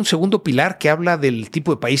 Pero hay un segundo pilar que habla del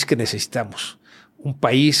tipo de país que necesitamos. Un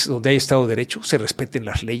país donde haya Estado de Derecho, se respeten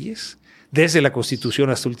las leyes, desde la Constitución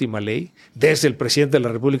hasta la última ley, desde el presidente de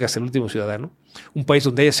la República hasta el último ciudadano. Un país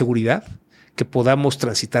donde haya seguridad, que podamos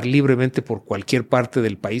transitar libremente por cualquier parte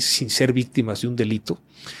del país sin ser víctimas de un delito,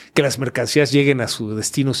 que las mercancías lleguen a su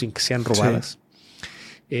destino sin que sean robadas.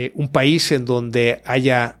 Sí. Un país en donde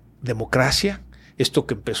haya democracia, esto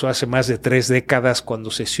que empezó hace más de 3 décadas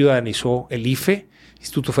cuando se ciudadanizó el IFE,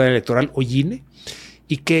 Instituto Federal Electoral, o INE,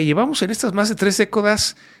 y que llevamos en estas más de 3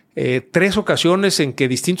 décadas 3 ocasiones en que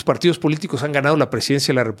distintos partidos políticos han ganado la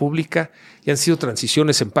presidencia de la República y han sido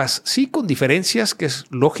transiciones en paz. Sí, con diferencias, que es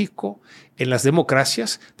lógico en las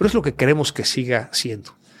democracias, pero es lo que queremos que siga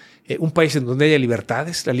siendo. Un país en donde haya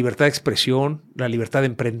libertades, la libertad de expresión, la libertad de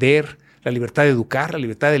emprender, la libertad de educar, la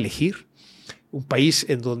libertad de elegir. Un país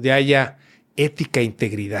en donde haya ética e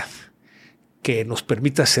integridad, que nos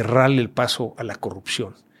permita cerrarle el paso a la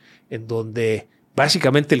corrupción, en donde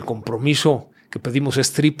básicamente el compromiso que pedimos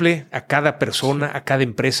es triple: a cada persona, a cada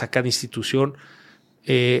empresa, a cada institución,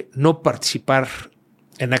 no participar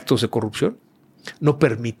en actos de corrupción, no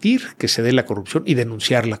permitir que se dé la corrupción y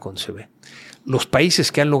denunciarla cuando se ve. Los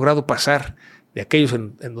países que han logrado pasar de aquellos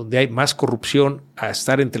en donde hay más corrupción a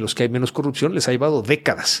estar entre los que hay menos corrupción les ha llevado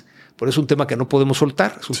décadas. Por eso es un tema que no podemos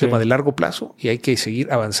soltar, es un tema de largo plazo y hay que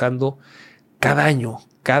seguir avanzando cada año,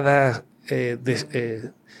 cada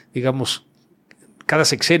cada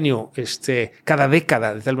sexenio, cada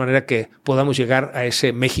década, de tal manera que podamos llegar a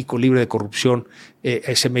ese México libre de corrupción, a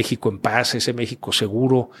ese México en paz, a ese México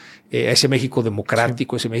seguro, a ese México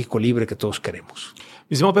democrático, ese México libre que todos queremos.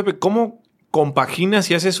 Mismo Pepe, ¿cómo compaginas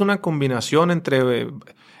y haces una combinación entre...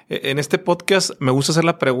 en este podcast me gusta hacer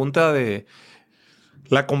la pregunta de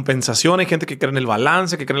la compensación. Hay gente que cree en el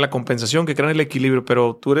balance, que cree en la compensación, que cree en el equilibrio,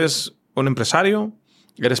 pero tú eres un empresario,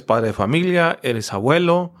 eres padre de familia, eres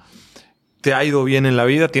abuelo, te ha ido bien en la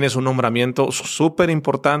vida, tienes un nombramiento súper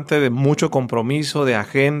importante, de mucho compromiso, de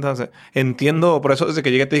agendas. Entiendo, por eso desde que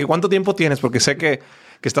llegué te dije, ¿cuánto tiempo tienes? Porque sé que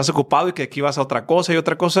estás ocupado y que aquí vas a otra cosa y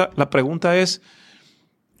otra cosa. La pregunta es,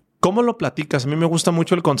 ¿cómo lo platicas? A mí me gusta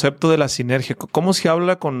mucho el concepto de la sinergia. ¿Cómo se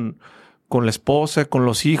habla con la esposa, con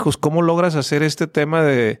los hijos? ¿Cómo logras hacer este tema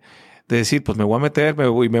de decir, pues me voy a meter, me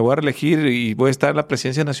voy a reelegir y voy a estar en la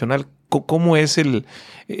presidencia nacional? ¿Cómo es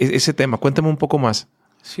ese tema? Cuéntame un poco más.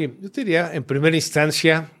 Sí, yo te diría en primera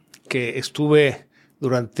instancia que estuve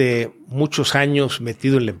durante muchos años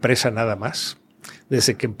metido en la empresa nada más.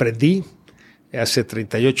 Desde que emprendí, hace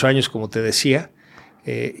 38 años, como te decía,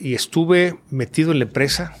 y estuve metido en la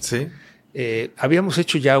empresa. Sí. Habíamos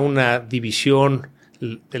hecho ya una división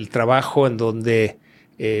del trabajo en donde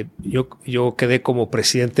yo quedé como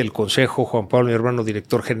presidente del consejo, Juan Pablo, mi hermano,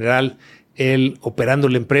 director general, él operando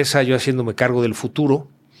la empresa, yo haciéndome cargo del futuro.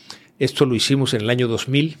 Esto lo hicimos en el año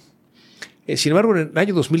 2000. Sin embargo, en el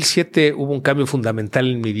año 2007 hubo un cambio fundamental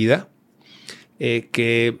en mi vida,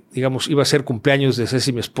 que, digamos, iba a ser cumpleaños de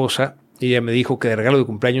Ceci, mi esposa, y ella me dijo que de regalo de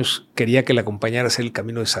cumpleaños quería que la acompañara a hacer el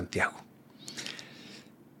Camino de Santiago.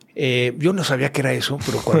 Yo no sabía qué era eso,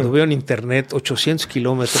 pero cuando veo en internet 800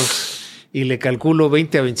 kilómetros y le calculo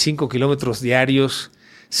 20 a 25 kilómetros diarios,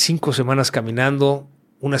 5 semanas caminando,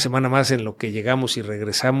 una semana más en lo que llegamos y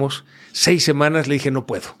regresamos, 6 semanas, le dije, no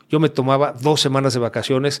puedo. Yo me tomaba 2 semanas de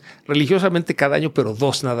vacaciones, religiosamente cada año, pero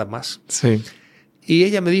 2 nada más. Sí. Y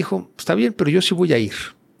ella me dijo, está bien, pero yo sí voy a ir.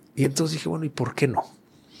 Y entonces dije, bueno, ¿y por qué no?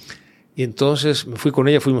 Y entonces me fui con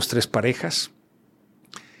ella, fuimos 3 parejas.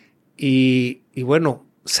 Y bueno,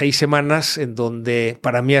 6 semanas en donde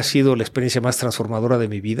para mí ha sido la experiencia más transformadora de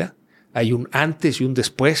mi vida. Hay un antes y un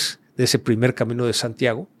después de ese primer Camino de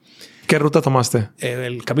Santiago. ¿Qué ruta tomaste?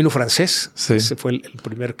 El camino francés. Sí. Ese fue el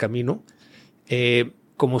primer camino.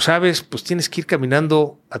 Como sabes, pues tienes que ir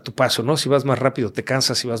caminando a tu paso, ¿no? Si vas más rápido te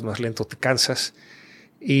cansas, si vas más lento te cansas.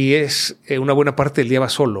 Y es una buena parte del día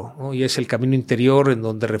vas solo, ¿no? Y es el camino interior en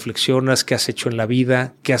donde reflexionas qué has hecho en la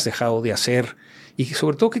vida, qué has dejado de hacer y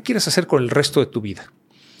sobre todo qué quieres hacer con el resto de tu vida.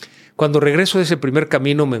 Cuando regreso de ese primer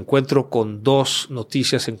camino me encuentro con 2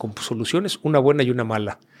 noticias en Compusoluciones, una buena y una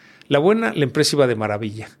mala. La buena, la empresa iba de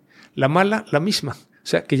maravilla. La mala, la misma. O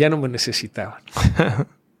sea, que ya no me necesitaban.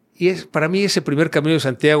 Y para mí ese primer Camino de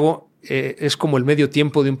Santiago es como el medio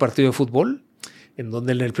tiempo de un partido de fútbol, en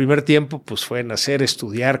donde en el primer tiempo pues fue nacer,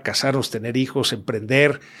 estudiar, casarnos, tener hijos,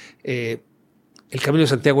 emprender. El Camino de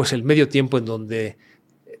Santiago es el medio tiempo en donde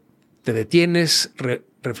te detienes,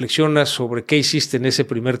 reflexionas sobre qué hiciste en ese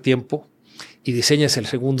primer tiempo y diseñas el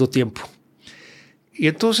segundo tiempo. Y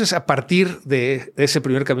entonces, a partir de ese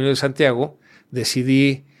primer Camino de Santiago,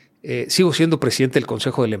 decidí, sigo siendo presidente del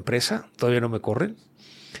consejo de la empresa, todavía no me corren,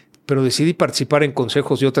 pero decidí participar en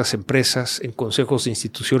consejos de otras empresas, en consejos de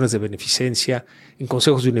instituciones de beneficencia, en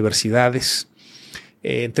consejos de universidades.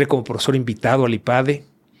 Entré como profesor invitado al IPADE,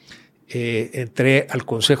 entré al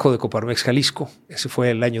consejo de Coparmex Jalisco, ese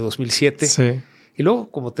fue el año 2007. Sí. Y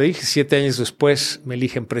luego, como te dije, 7 años después me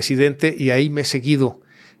eligen presidente y ahí me he seguido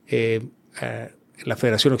en la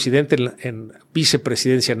Federación Occidente, en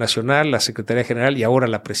vicepresidencia nacional, la Secretaría General y ahora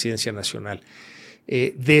la presidencia nacional.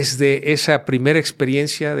 Desde esa primera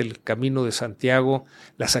experiencia del Camino de Santiago,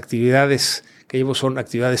 las actividades que llevo son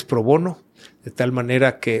actividades pro bono, de tal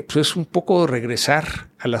manera que pues, es un poco regresar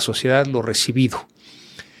a la sociedad lo recibido.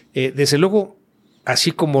 Desde luego,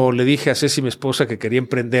 así como le dije a Ceci, mi esposa, que quería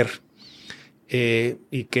emprender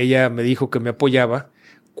y que ella me dijo que me apoyaba,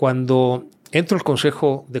 cuando entro al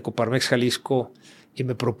Consejo de Coparmex Jalisco y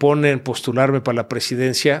me proponen postularme para la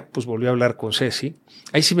presidencia, pues volví a hablar con Ceci.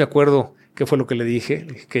 Ahí sí me acuerdo qué fue lo que le dije,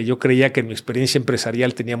 que yo creía que en mi experiencia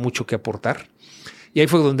empresarial tenía mucho que aportar. Y ahí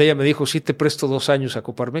fue donde ella me dijo, sí, te presto 2 años a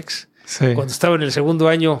Coparmex. Sí. Cuando estaba en el segundo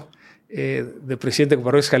año de presidente de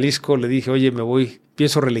Coparmex Jalisco, le dije, oye,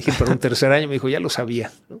 pienso reelegir para un 3er año. Me dijo, ya lo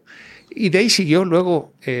sabía, ¿no? Y de ahí siguió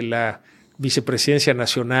luego la vicepresidencia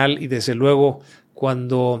nacional y desde luego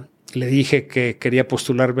cuando le dije que quería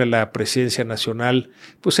postularme a la presidencia nacional,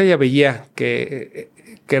 pues ella veía que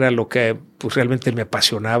era lo que pues realmente me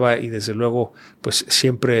apasionaba y desde luego pues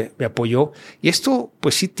siempre me apoyó. Y esto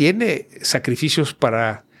pues sí tiene sacrificios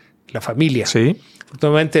para la familia. Sí.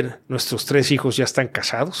 Afortunadamente, nuestros 3 hijos ya están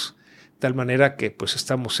casados, de tal manera que pues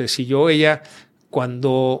estamos Ceci y yo. Ella,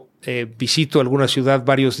 cuando visito alguna ciudad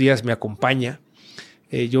varios días, me acompaña.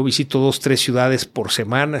 Yo visito 2, 3 ciudades por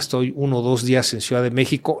semana. Estoy 1 o 2 días en Ciudad de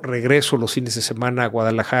México. Regreso los fines de semana a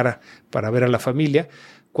Guadalajara para ver a la familia.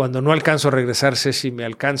 Cuando no alcanzo a regresar, Ceci me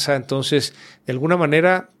alcanza. Entonces, de alguna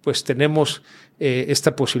manera, pues tenemos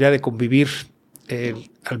esta posibilidad de convivir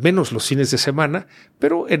al menos los fines de semana,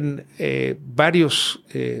 pero en varios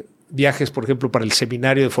viajes, por ejemplo, para el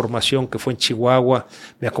seminario de formación que fue en Chihuahua,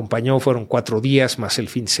 me acompañó, fueron 4 días más el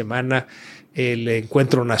fin de semana. El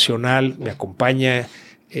encuentro nacional me acompaña.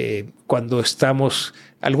 Cuando estamos,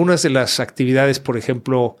 algunas de las actividades, por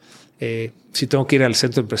ejemplo, si tengo que ir al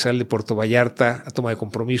Centro Empresarial de Puerto Vallarta a toma de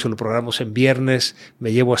compromiso, lo programamos en viernes,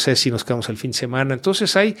 me llevo a Ceci y nos quedamos el fin de semana.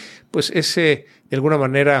 Entonces hay, pues, de alguna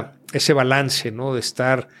manera, ese balance, ¿no? De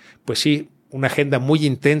estar, pues sí, una agenda muy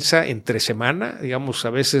intensa entre semana. Digamos, a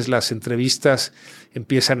veces las entrevistas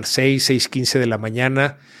empiezan 6:15 de la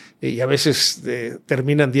mañana y a veces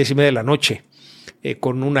terminan 10:30 de la noche,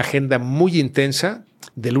 con una agenda muy intensa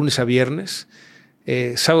de lunes a viernes.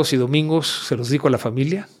 Sábados y domingos se los dedico a la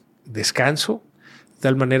familia, descanso, de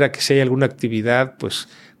tal manera que si hay alguna actividad, pues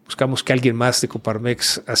buscamos que alguien más de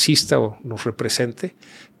Coparmex asista o nos represente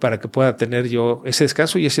para que pueda tener yo ese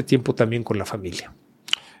descanso y ese tiempo también con la familia.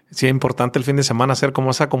 Sí, es importante el fin de semana hacer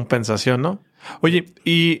como esa compensación, ¿no? Oye,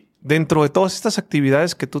 y dentro de todas estas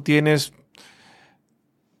actividades que tú tienes,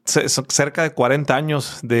 cerca de 40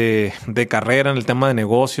 años de carrera en el tema de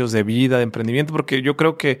negocios, de vida, de emprendimiento, porque yo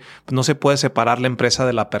creo que no se puede separar la empresa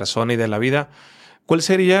de la persona y de la vida. ¿Cuál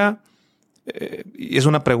sería, y es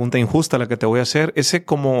una pregunta injusta la que te voy a hacer, ese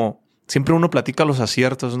como, siempre uno platica los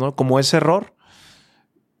aciertos, ¿no? Como ese error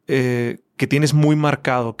que tienes muy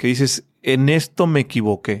marcado, que dices, en esto me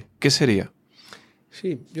equivoqué, ¿qué sería?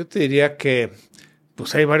 Sí, yo te diría que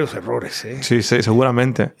pues hay varios errores, ¿eh? Sí,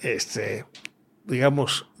 seguramente.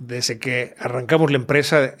 Digamos, desde que arrancamos la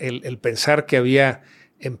empresa, el pensar que había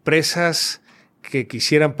empresas que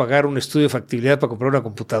quisieran pagar un estudio de factibilidad para comprar una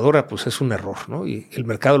computadora, pues es un error, ¿no? Y el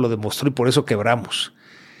mercado lo demostró y por eso quebramos.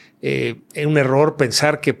 Es un error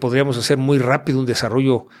pensar que podríamos hacer muy rápido un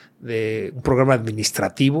desarrollo de un programa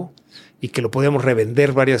administrativo y que lo podíamos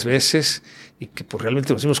revender varias veces y que pues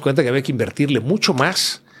realmente nos dimos cuenta que había que invertirle mucho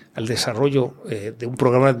más al desarrollo de un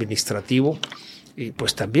programa administrativo. Y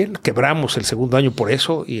pues también quebramos el segundo año por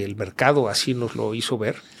eso y el mercado así nos lo hizo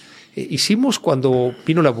ver. Hicimos, cuando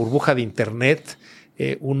vino la burbuja de Internet,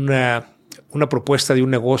 una propuesta de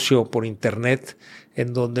un negocio por Internet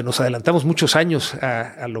en donde nos adelantamos muchos años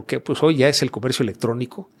a lo que pues hoy ya es el comercio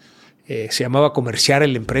electrónico. Se llamaba Comerciar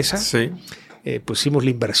en la empresa. Sí. Pues hicimos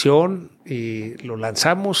la inversión y lo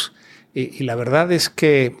lanzamos. Y la verdad es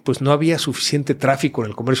que pues no había suficiente tráfico en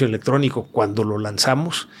el comercio electrónico cuando lo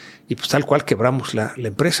lanzamos y pues tal cual quebramos la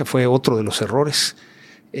empresa. Fue otro de los errores.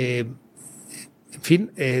 En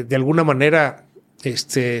fin, de alguna manera,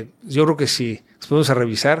 yo creo que si nos podemos a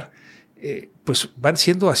revisar, pues van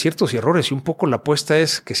siendo aciertos y errores y un poco la apuesta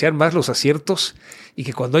es que sean más los aciertos y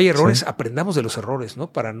que cuando hay errores aprendamos de los errores,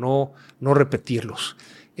 ¿no? Para no repetirlos.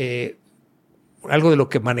 Algo de lo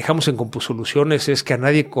que manejamos en CompuSoluciones es que a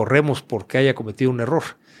nadie corremos porque haya cometido un error.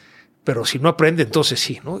 Pero si no aprende, entonces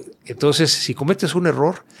sí, ¿no? Entonces, si cometes un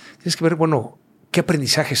error, tienes que ver, bueno, qué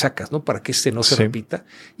aprendizaje sacas, ¿no? Para que no se repita.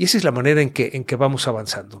 Y esa es la manera en que vamos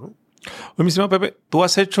avanzando, ¿no? Oye, mi estimado Pepe, tú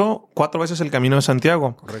has hecho 4 veces el Camino de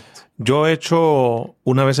Santiago. Correcto. Yo he hecho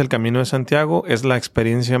 1 vez el Camino de Santiago. Es la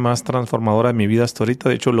experiencia más transformadora de mi vida hasta ahorita.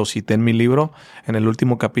 De hecho, lo cité en mi libro, en el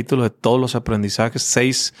último capítulo, de todos los aprendizajes.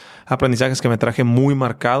 6 aprendizajes que me traje muy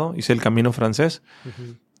marcado. Hice el Camino francés.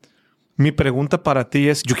 Uh-huh. Mi pregunta para ti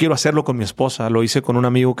es, yo quiero hacerlo con mi esposa. Lo hice con un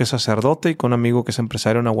amigo que es sacerdote y con un amigo que es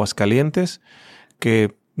empresario en Aguascalientes,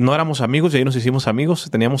 que no éramos amigos y ahí nos hicimos amigos.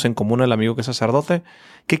 Teníamos en común el amigo que es sacerdote.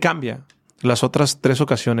 ¿Qué cambia las otras 3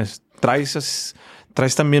 ocasiones? ¿Traes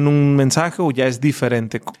también un mensaje o ya es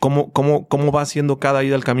diferente? ¿Cómo va siendo cada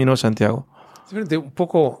ida al Camino de Santiago? Un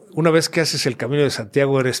poco, una vez que haces el Camino de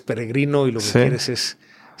Santiago eres peregrino y lo que quieres es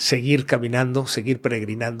seguir caminando, seguir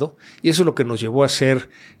peregrinando. Y eso es lo que nos llevó a hacer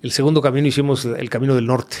el segundo camino. Hicimos el Camino del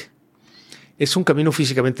Norte. Es un camino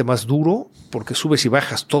físicamente más duro porque subes y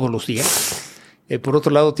bajas todos los días. Por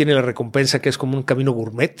otro lado, tiene la recompensa que es como un camino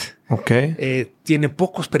gourmet. Okay. Tiene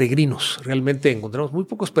pocos peregrinos. Realmente encontramos muy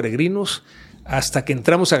pocos peregrinos hasta que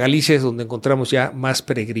entramos a Galicia, es donde encontramos ya más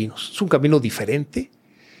peregrinos. Es un camino diferente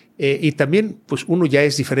Y también, pues uno ya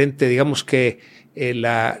es diferente, digamos que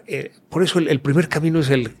por eso el primer camino es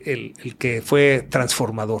el que fue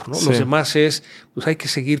transformador, ¿no? Sí. Los demás pues hay que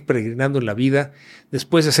seguir peregrinando en la vida.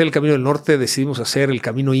 Después de hacer el Camino del Norte, decidimos hacer el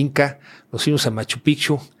Camino Inca, nos fuimos a Machu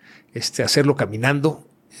Picchu, hacerlo caminando,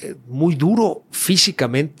 muy duro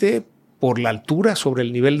físicamente por la altura sobre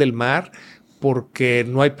el nivel del mar, porque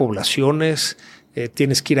no hay poblaciones,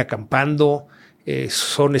 tienes que ir acampando,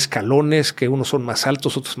 son escalones que unos son más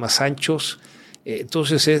altos, otros más anchos.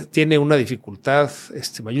 Entonces tiene una dificultad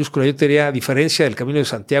mayúscula. Yo te diría, a diferencia del Camino de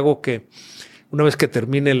Santiago, que una vez que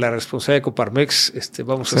termine la responsabilidad de Coparmex,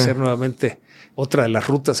 vamos a hacer nuevamente otra de las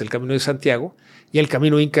rutas del Camino de Santiago. Y el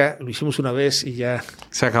Camino Inca lo hicimos una vez y ya...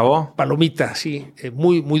 ¿Se acabó? Palomita, sí,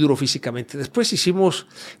 muy, muy duro físicamente. Después hicimos,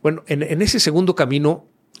 bueno, en ese segundo camino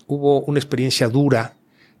hubo una experiencia dura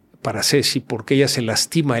para Ceci, porque ella se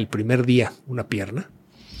lastima el primer día una pierna.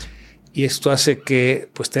 Y esto hace que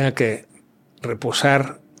pues tenga que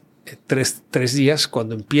reposar 3 días.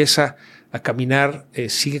 Cuando empieza a caminar,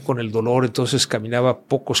 sigue con el dolor, entonces caminaba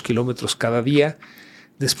pocos kilómetros cada día.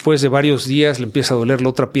 Después de varios días le empieza a doler la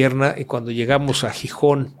otra pierna y cuando llegamos a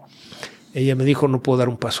Gijón, ella me dijo, no puedo dar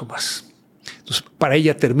un paso más. Entonces, para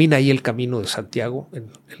ella termina ahí el Camino de Santiago,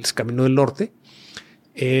 el Camino del Norte.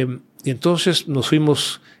 Y entonces nos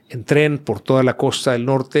fuimos en tren por toda la costa del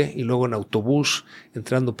norte y luego en autobús,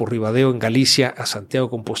 entrando por Ribadeo en Galicia a Santiago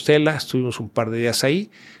de Compostela. Estuvimos un par de días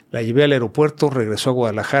ahí. La llevé al aeropuerto, regresó a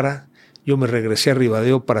Guadalajara. Yo me regresé a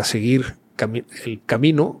Ribadeo para seguir el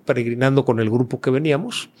camino, peregrinando con el grupo que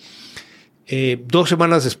veníamos. 2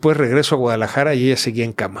 semanas después regreso a Guadalajara y ella seguía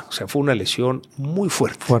en cama. O sea, fue una lesión muy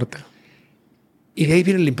fuerte. Y de ahí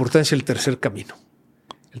viene la importancia del tercer camino.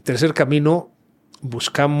 El tercer camino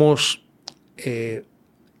buscamos... el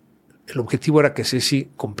objetivo era que Ceci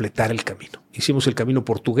completara el camino. Hicimos el camino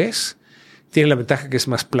portugués. Tiene la ventaja que es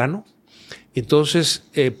más plano. Entonces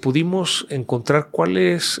pudimos encontrar cuál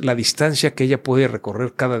es la distancia que ella puede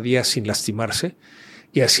recorrer cada día sin lastimarse.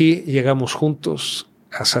 Y así llegamos juntos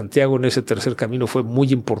a Santiago en ese tercer camino. Fue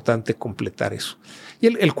muy importante completar eso. Y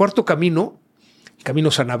el cuarto camino, el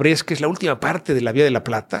Camino Sanabres, que es la última parte de la Vía de la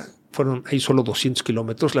Plata, fueron ahí solo 200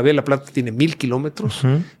 kilómetros. La Vía de la Plata tiene 1000 kilómetros.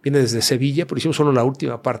 Viene desde Sevilla, pero hicimos solo la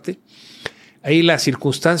última parte. Ahí la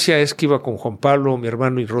circunstancia es que iba con Juan Pablo, mi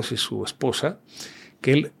hermano, y Rosy, su esposa,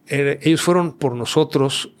 que ellos fueron por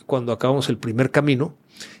nosotros cuando acabamos el primer camino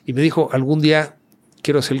y me dijo, algún día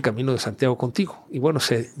quiero hacer el Camino de Santiago contigo. Y bueno,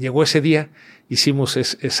 llegó ese día, hicimos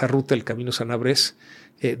esa ruta, el Camino Sanabres.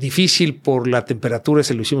 Difícil por la temperatura,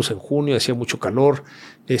 se lo hicimos en junio, hacía mucho calor,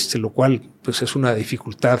 lo cual pues es una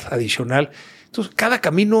dificultad adicional. Entonces, cada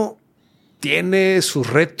camino tiene sus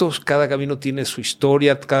retos, cada camino tiene su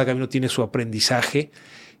historia, cada camino tiene su aprendizaje.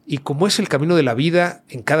 Y como es el camino de la vida,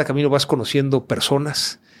 en cada camino vas conociendo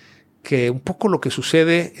personas, que un poco lo que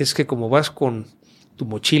sucede es que como vas con tu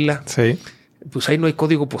mochila, sí, pues ahí no hay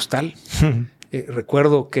código postal.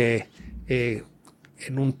 Recuerdo que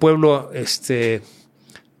en un pueblo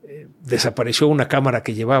desapareció una cámara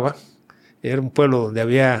que llevaba. Era un pueblo donde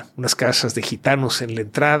había unas casas de gitanos en la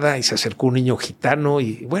entrada y se acercó un niño gitano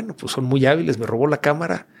y bueno, pues son muy hábiles, me robó la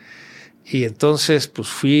cámara y entonces pues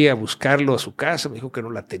fui a buscarlo a su casa, me dijo que no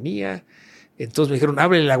la tenía. Entonces me dijeron,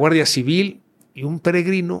 háblale a la Guardia Civil y un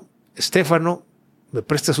peregrino, Estefano, me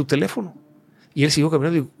presta su teléfono. Y él siguió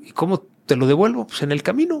caminando y digo, ¿y cómo te lo devuelvo? Pues en el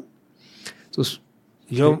camino. Entonces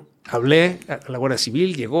yo hablé a la Guardia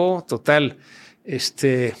Civil, llegó, total,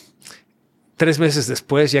 3 meses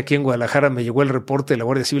después, ya aquí en Guadalajara, me llegó el reporte de la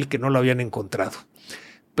Guardia Civil que no lo habían encontrado.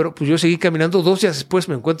 Pero pues yo seguí caminando. 2 días después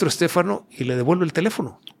me encuentro a Estefano y le devuelvo el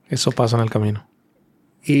teléfono. Eso pasa en el camino.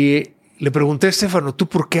 Y le pregunté a Estefano, ¿tú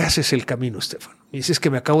por qué haces el camino, Estefano? Y dice, es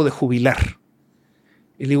que me acabo de jubilar.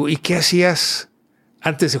 Y le digo, ¿y qué hacías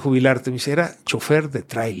antes de jubilarte? Me dice, era chofer de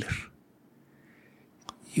tráiler.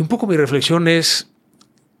 Y un poco mi reflexión es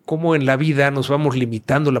cómo en la vida nos vamos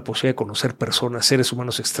limitando la posibilidad de conocer personas, seres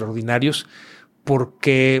humanos extraordinarios,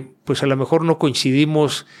 porque pues a lo mejor no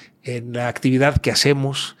coincidimos en la actividad que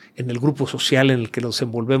hacemos, en el grupo social en el que nos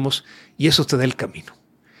envolvemos, y eso te da el camino.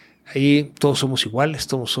 Ahí todos somos iguales,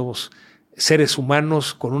 todos somos seres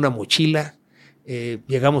humanos con una mochila,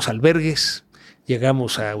 llegamos a albergues,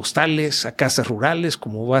 llegamos a hostales, a casas rurales,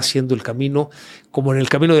 como va haciendo el camino, como en el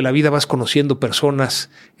camino de la vida vas conociendo personas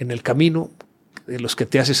en el camino, de los que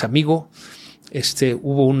te haces amigo.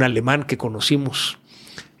 Hubo un alemán que conocimos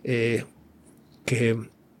que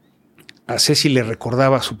a Ceci le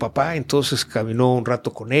recordaba a su papá, entonces caminó un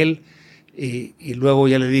rato con él y luego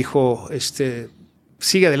ya le dijo,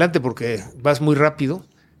 sigue adelante porque vas muy rápido.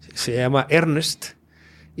 Se llama Ernest.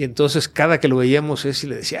 Y entonces cada que lo veíamos y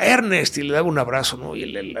le decía Ernest y le daba un abrazo, ¿no? Y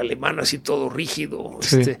el alemán así todo rígido.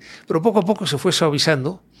 Sí. Pero poco a poco se fue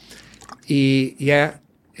suavizando y ya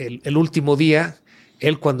el último día,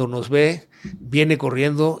 él cuando nos ve, viene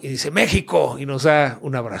corriendo y dice México y nos da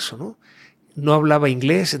un abrazo, ¿no? No hablaba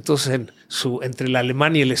inglés, entonces entre el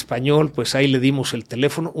alemán y el español, pues ahí le dimos el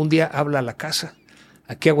teléfono. Un día habla a la casa,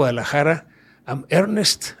 aquí a Guadalajara. I'm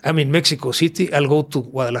Ernest, I'm in Mexico City, I'll go to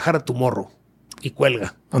Guadalajara tomorrow. Y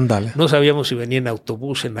cuelga. Ándale. No sabíamos si venía en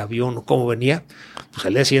autobús, en avión o cómo venía. Pues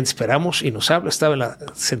al día siguiente esperamos y nos habla. Estaba en la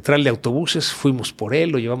central de autobuses, fuimos por él,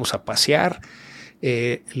 lo llevamos a pasear.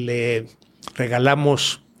 Le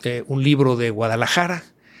regalamos un libro de Guadalajara.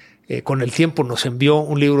 Con el tiempo nos envió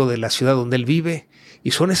un libro de la ciudad donde él vive.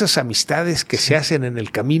 Y son esas amistades que se hacen en el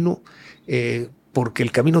camino, porque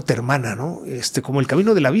el camino te hermana, ¿no? Como el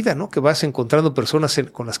camino de la vida, ¿no? Que vas encontrando personas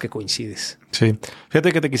con las que coincides. Sí.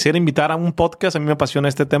 Fíjate que te quisiera invitar a un podcast. A mí me apasiona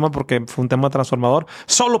este tema porque fue un tema transformador.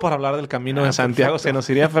 Solo para hablar del camino de Santiago se nos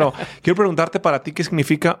iría. Pero quiero preguntarte para ti, ¿qué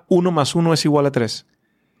significa 1 más 1 es igual a 3?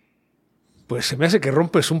 Pues se me hace que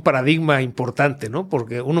rompes un paradigma importante, ¿no?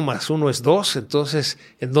 Porque 1 más 1 es 2. Entonces,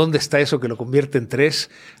 ¿en dónde está eso que lo convierte en 3?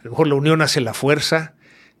 A lo mejor la unión hace la fuerza.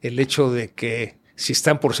 El hecho de que si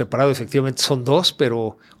están por separado, efectivamente son 2,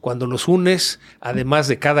 pero cuando los unes, además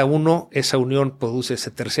de cada uno, esa unión produce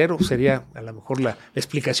ese tercero. Sería a lo mejor la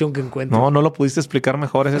explicación que encuentro. No lo pudiste explicar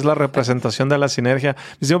mejor. Esa es la representación de la sinergia.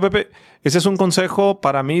 Mi señor Pepe, ese es un consejo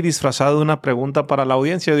para mí disfrazado de una pregunta para la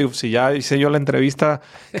audiencia. Digo, si ya hice yo la entrevista,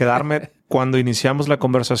 quedarme cuando iniciamos la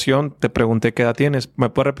conversación, te pregunté qué edad tienes. ¿Me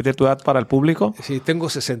puedes repetir tu edad para el público? Sí, tengo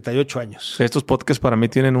 68 años. Estos podcasts para mí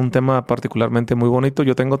tienen un tema particularmente muy bonito.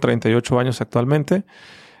 Yo tengo 38 años actualmente.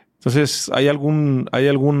 Entonces, ¿hay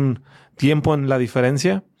algún tiempo en la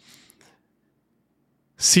diferencia?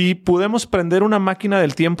 Si podemos prender una máquina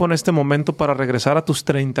del tiempo en este momento para regresar a tus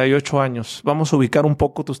 38 años, vamos a ubicar un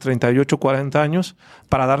poco tus 38, 40 años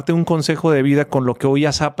para darte un consejo de vida con lo que hoy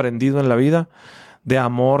has aprendido en la vida, de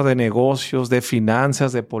amor, de negocios, de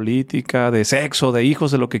finanzas, de política, de sexo, de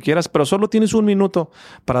hijos, de lo que quieras, pero solo tienes un minuto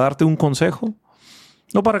para darte un consejo.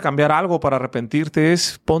 No para cambiar algo, para arrepentirte,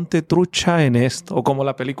 es ponte trucha en esto. O como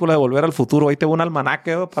la película de Volver al Futuro, ahí te va un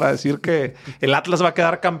almanaque, ¿no? Para decir que el Atlas va a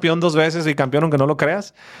quedar campeón 2 veces y campeón aunque no lo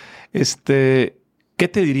creas. ¿Qué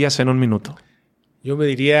te dirías en un minuto? Yo me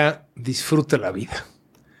diría, disfruta la vida.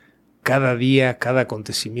 Cada día, cada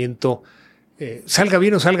acontecimiento, salga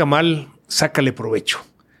bien o salga mal, sácale provecho.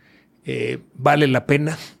 Vale la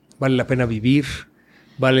pena vivir,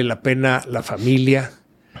 vale la pena la familia,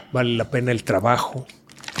 vale la pena el trabajo,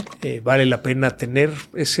 vale la pena tener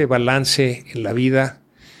ese balance en la vida.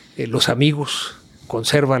 Los amigos,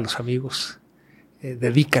 conserva a los amigos,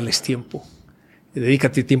 dedícales tiempo,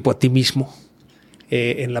 dedícate tiempo a ti mismo,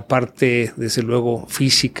 en la parte, desde luego,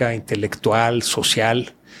 física, intelectual,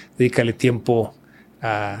 social, dedícale tiempo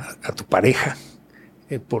a tu pareja,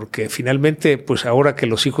 porque finalmente, pues ahora que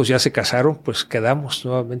los hijos ya se casaron, pues quedamos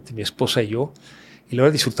nuevamente mi esposa y yo, y la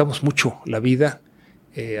verdad disfrutamos mucho la vida,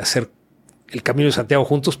 hacer el Camino de Santiago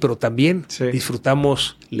juntos, pero también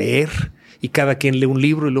disfrutamos leer, y cada quien lee un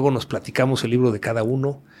libro y luego nos platicamos el libro de cada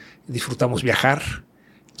uno, disfrutamos viajar.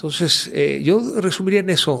 Entonces, yo resumiría en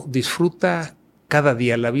eso, disfruta cada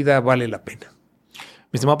día, la vida vale la pena.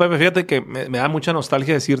 Mi estimado Pepe, fíjate que me da mucha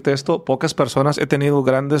nostalgia decirte esto. Pocas personas, he tenido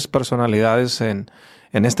grandes personalidades en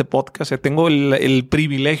este podcast. Tengo el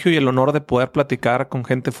privilegio y el honor de poder platicar con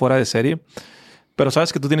gente fuera de serie. Pero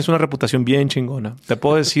sabes que tú tienes una reputación bien chingona. Te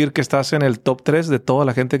puedo decir que estás en el top 3 de toda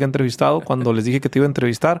la gente que he entrevistado. Cuando les dije que te iba a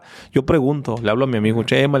entrevistar, yo pregunto, le hablo a mi amigo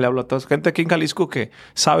Chema, le hablo a toda gente aquí en Jalisco que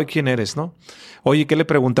sabe quién eres, ¿no? Oye, ¿qué le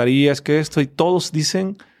preguntarías? ¿Qué esto? Y todos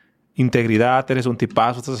dicen integridad, eres un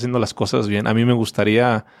tipazo, estás haciendo las cosas bien. A mí me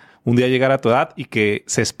gustaría un día llegar a tu edad y que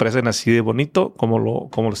se expresen así de bonito como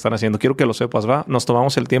lo están haciendo. Quiero que lo sepas, ¿va? Nos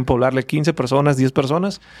tomamos el tiempo de hablarle a 15 personas, 10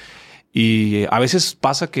 personas. Y a veces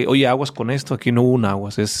pasa que, oye, aguas con esto, aquí no hubo un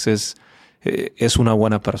aguas, es una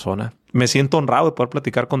buena persona. Me siento honrado de poder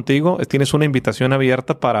platicar contigo. Tienes una invitación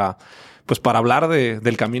abierta para hablar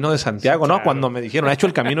del Camino de Santiago, ¿no? Claro. Cuando me dijeron, he hecho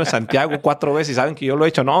el Camino de Santiago 4 veces y saben que yo lo he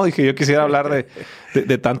hecho. No, dije, yo quisiera hablar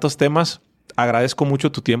de tantos temas. Agradezco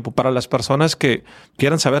mucho tu tiempo. Para las personas que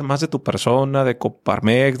quieran saber más de tu persona, de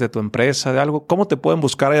Coparmex, de tu empresa, de algo, ¿cómo te pueden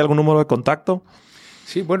buscar? ¿Hay algún número de contacto?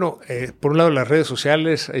 Sí, bueno, por un lado las redes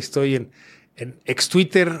sociales, ahí estoy en ex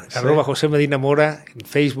Twitter, @José Medina Mora, en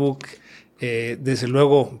Facebook. Desde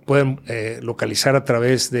luego pueden localizar a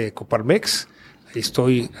través de Coparmex, ahí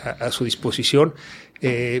estoy a su disposición.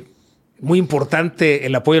 Muy importante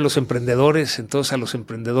el apoyo a los emprendedores. Entonces a los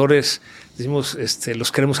emprendedores decimos,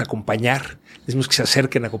 los queremos acompañar, decimos que se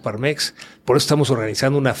acerquen a Coparmex. Por eso estamos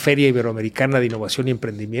organizando una feria iberoamericana de innovación y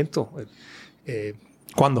emprendimiento.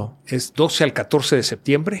 ¿Cuándo? Es 12 al 14 de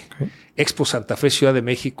septiembre. Okay. Expo Santa Fe, Ciudad de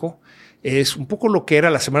México. Es un poco lo que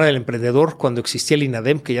era la Semana del Emprendedor cuando existía el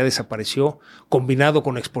INADEM, que ya desapareció, combinado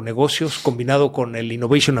con Expo Negocios, combinado con el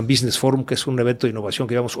Innovation and Business Forum, que es un evento de innovación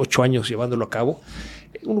que llevamos 8 años llevándolo a cabo.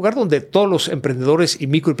 Un lugar donde todos los emprendedores y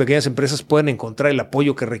micro y pequeñas empresas pueden encontrar el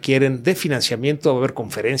apoyo que requieren de financiamiento. Va a haber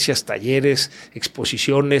conferencias, talleres,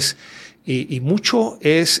 exposiciones y mucho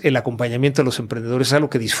es el acompañamiento a los emprendedores. Es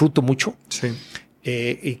algo que disfruto mucho. Sí.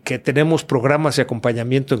 Y que tenemos programas de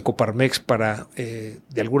acompañamiento en Coparmex para,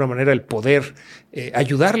 de alguna manera, el poder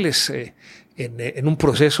ayudarles en un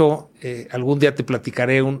proceso. Algún día te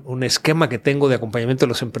platicaré un esquema que tengo de acompañamiento a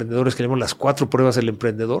los emprendedores que llamamos las 4 pruebas del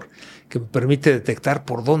emprendedor, que me permite detectar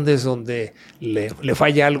por dónde es donde le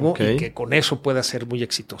falla algo y que con eso pueda ser muy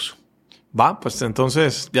exitoso. Va, pues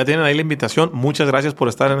entonces ya tienen ahí la invitación. Muchas gracias por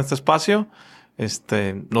estar en este espacio.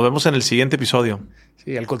 Nos vemos en el siguiente episodio.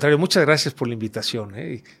 Sí, al contrario, muchas gracias por la invitación.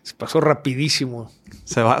 Se pasó rapidísimo.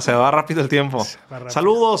 Se va rápido el tiempo.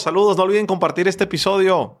 Saludos. No olviden compartir este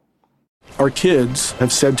episodio. Our kids have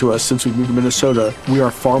said to us since we moved to Minnesota, we are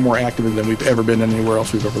far more active than we've ever been anywhere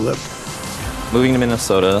else we've ever lived. Moving to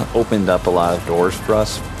Minnesota opened up a lot of doors for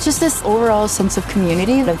us. Just this overall sense of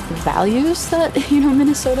community, of values that,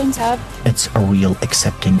 Minnesotans have. It's a real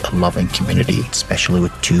accepting, loving community, especially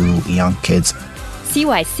with 2 young kids. See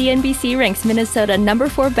why CNBC ranks Minnesota number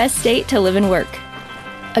 4 best state to live and work.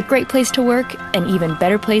 A great place to work, an even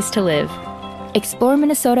better place to live.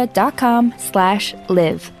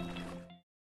 ExploreMinnesota.com/live.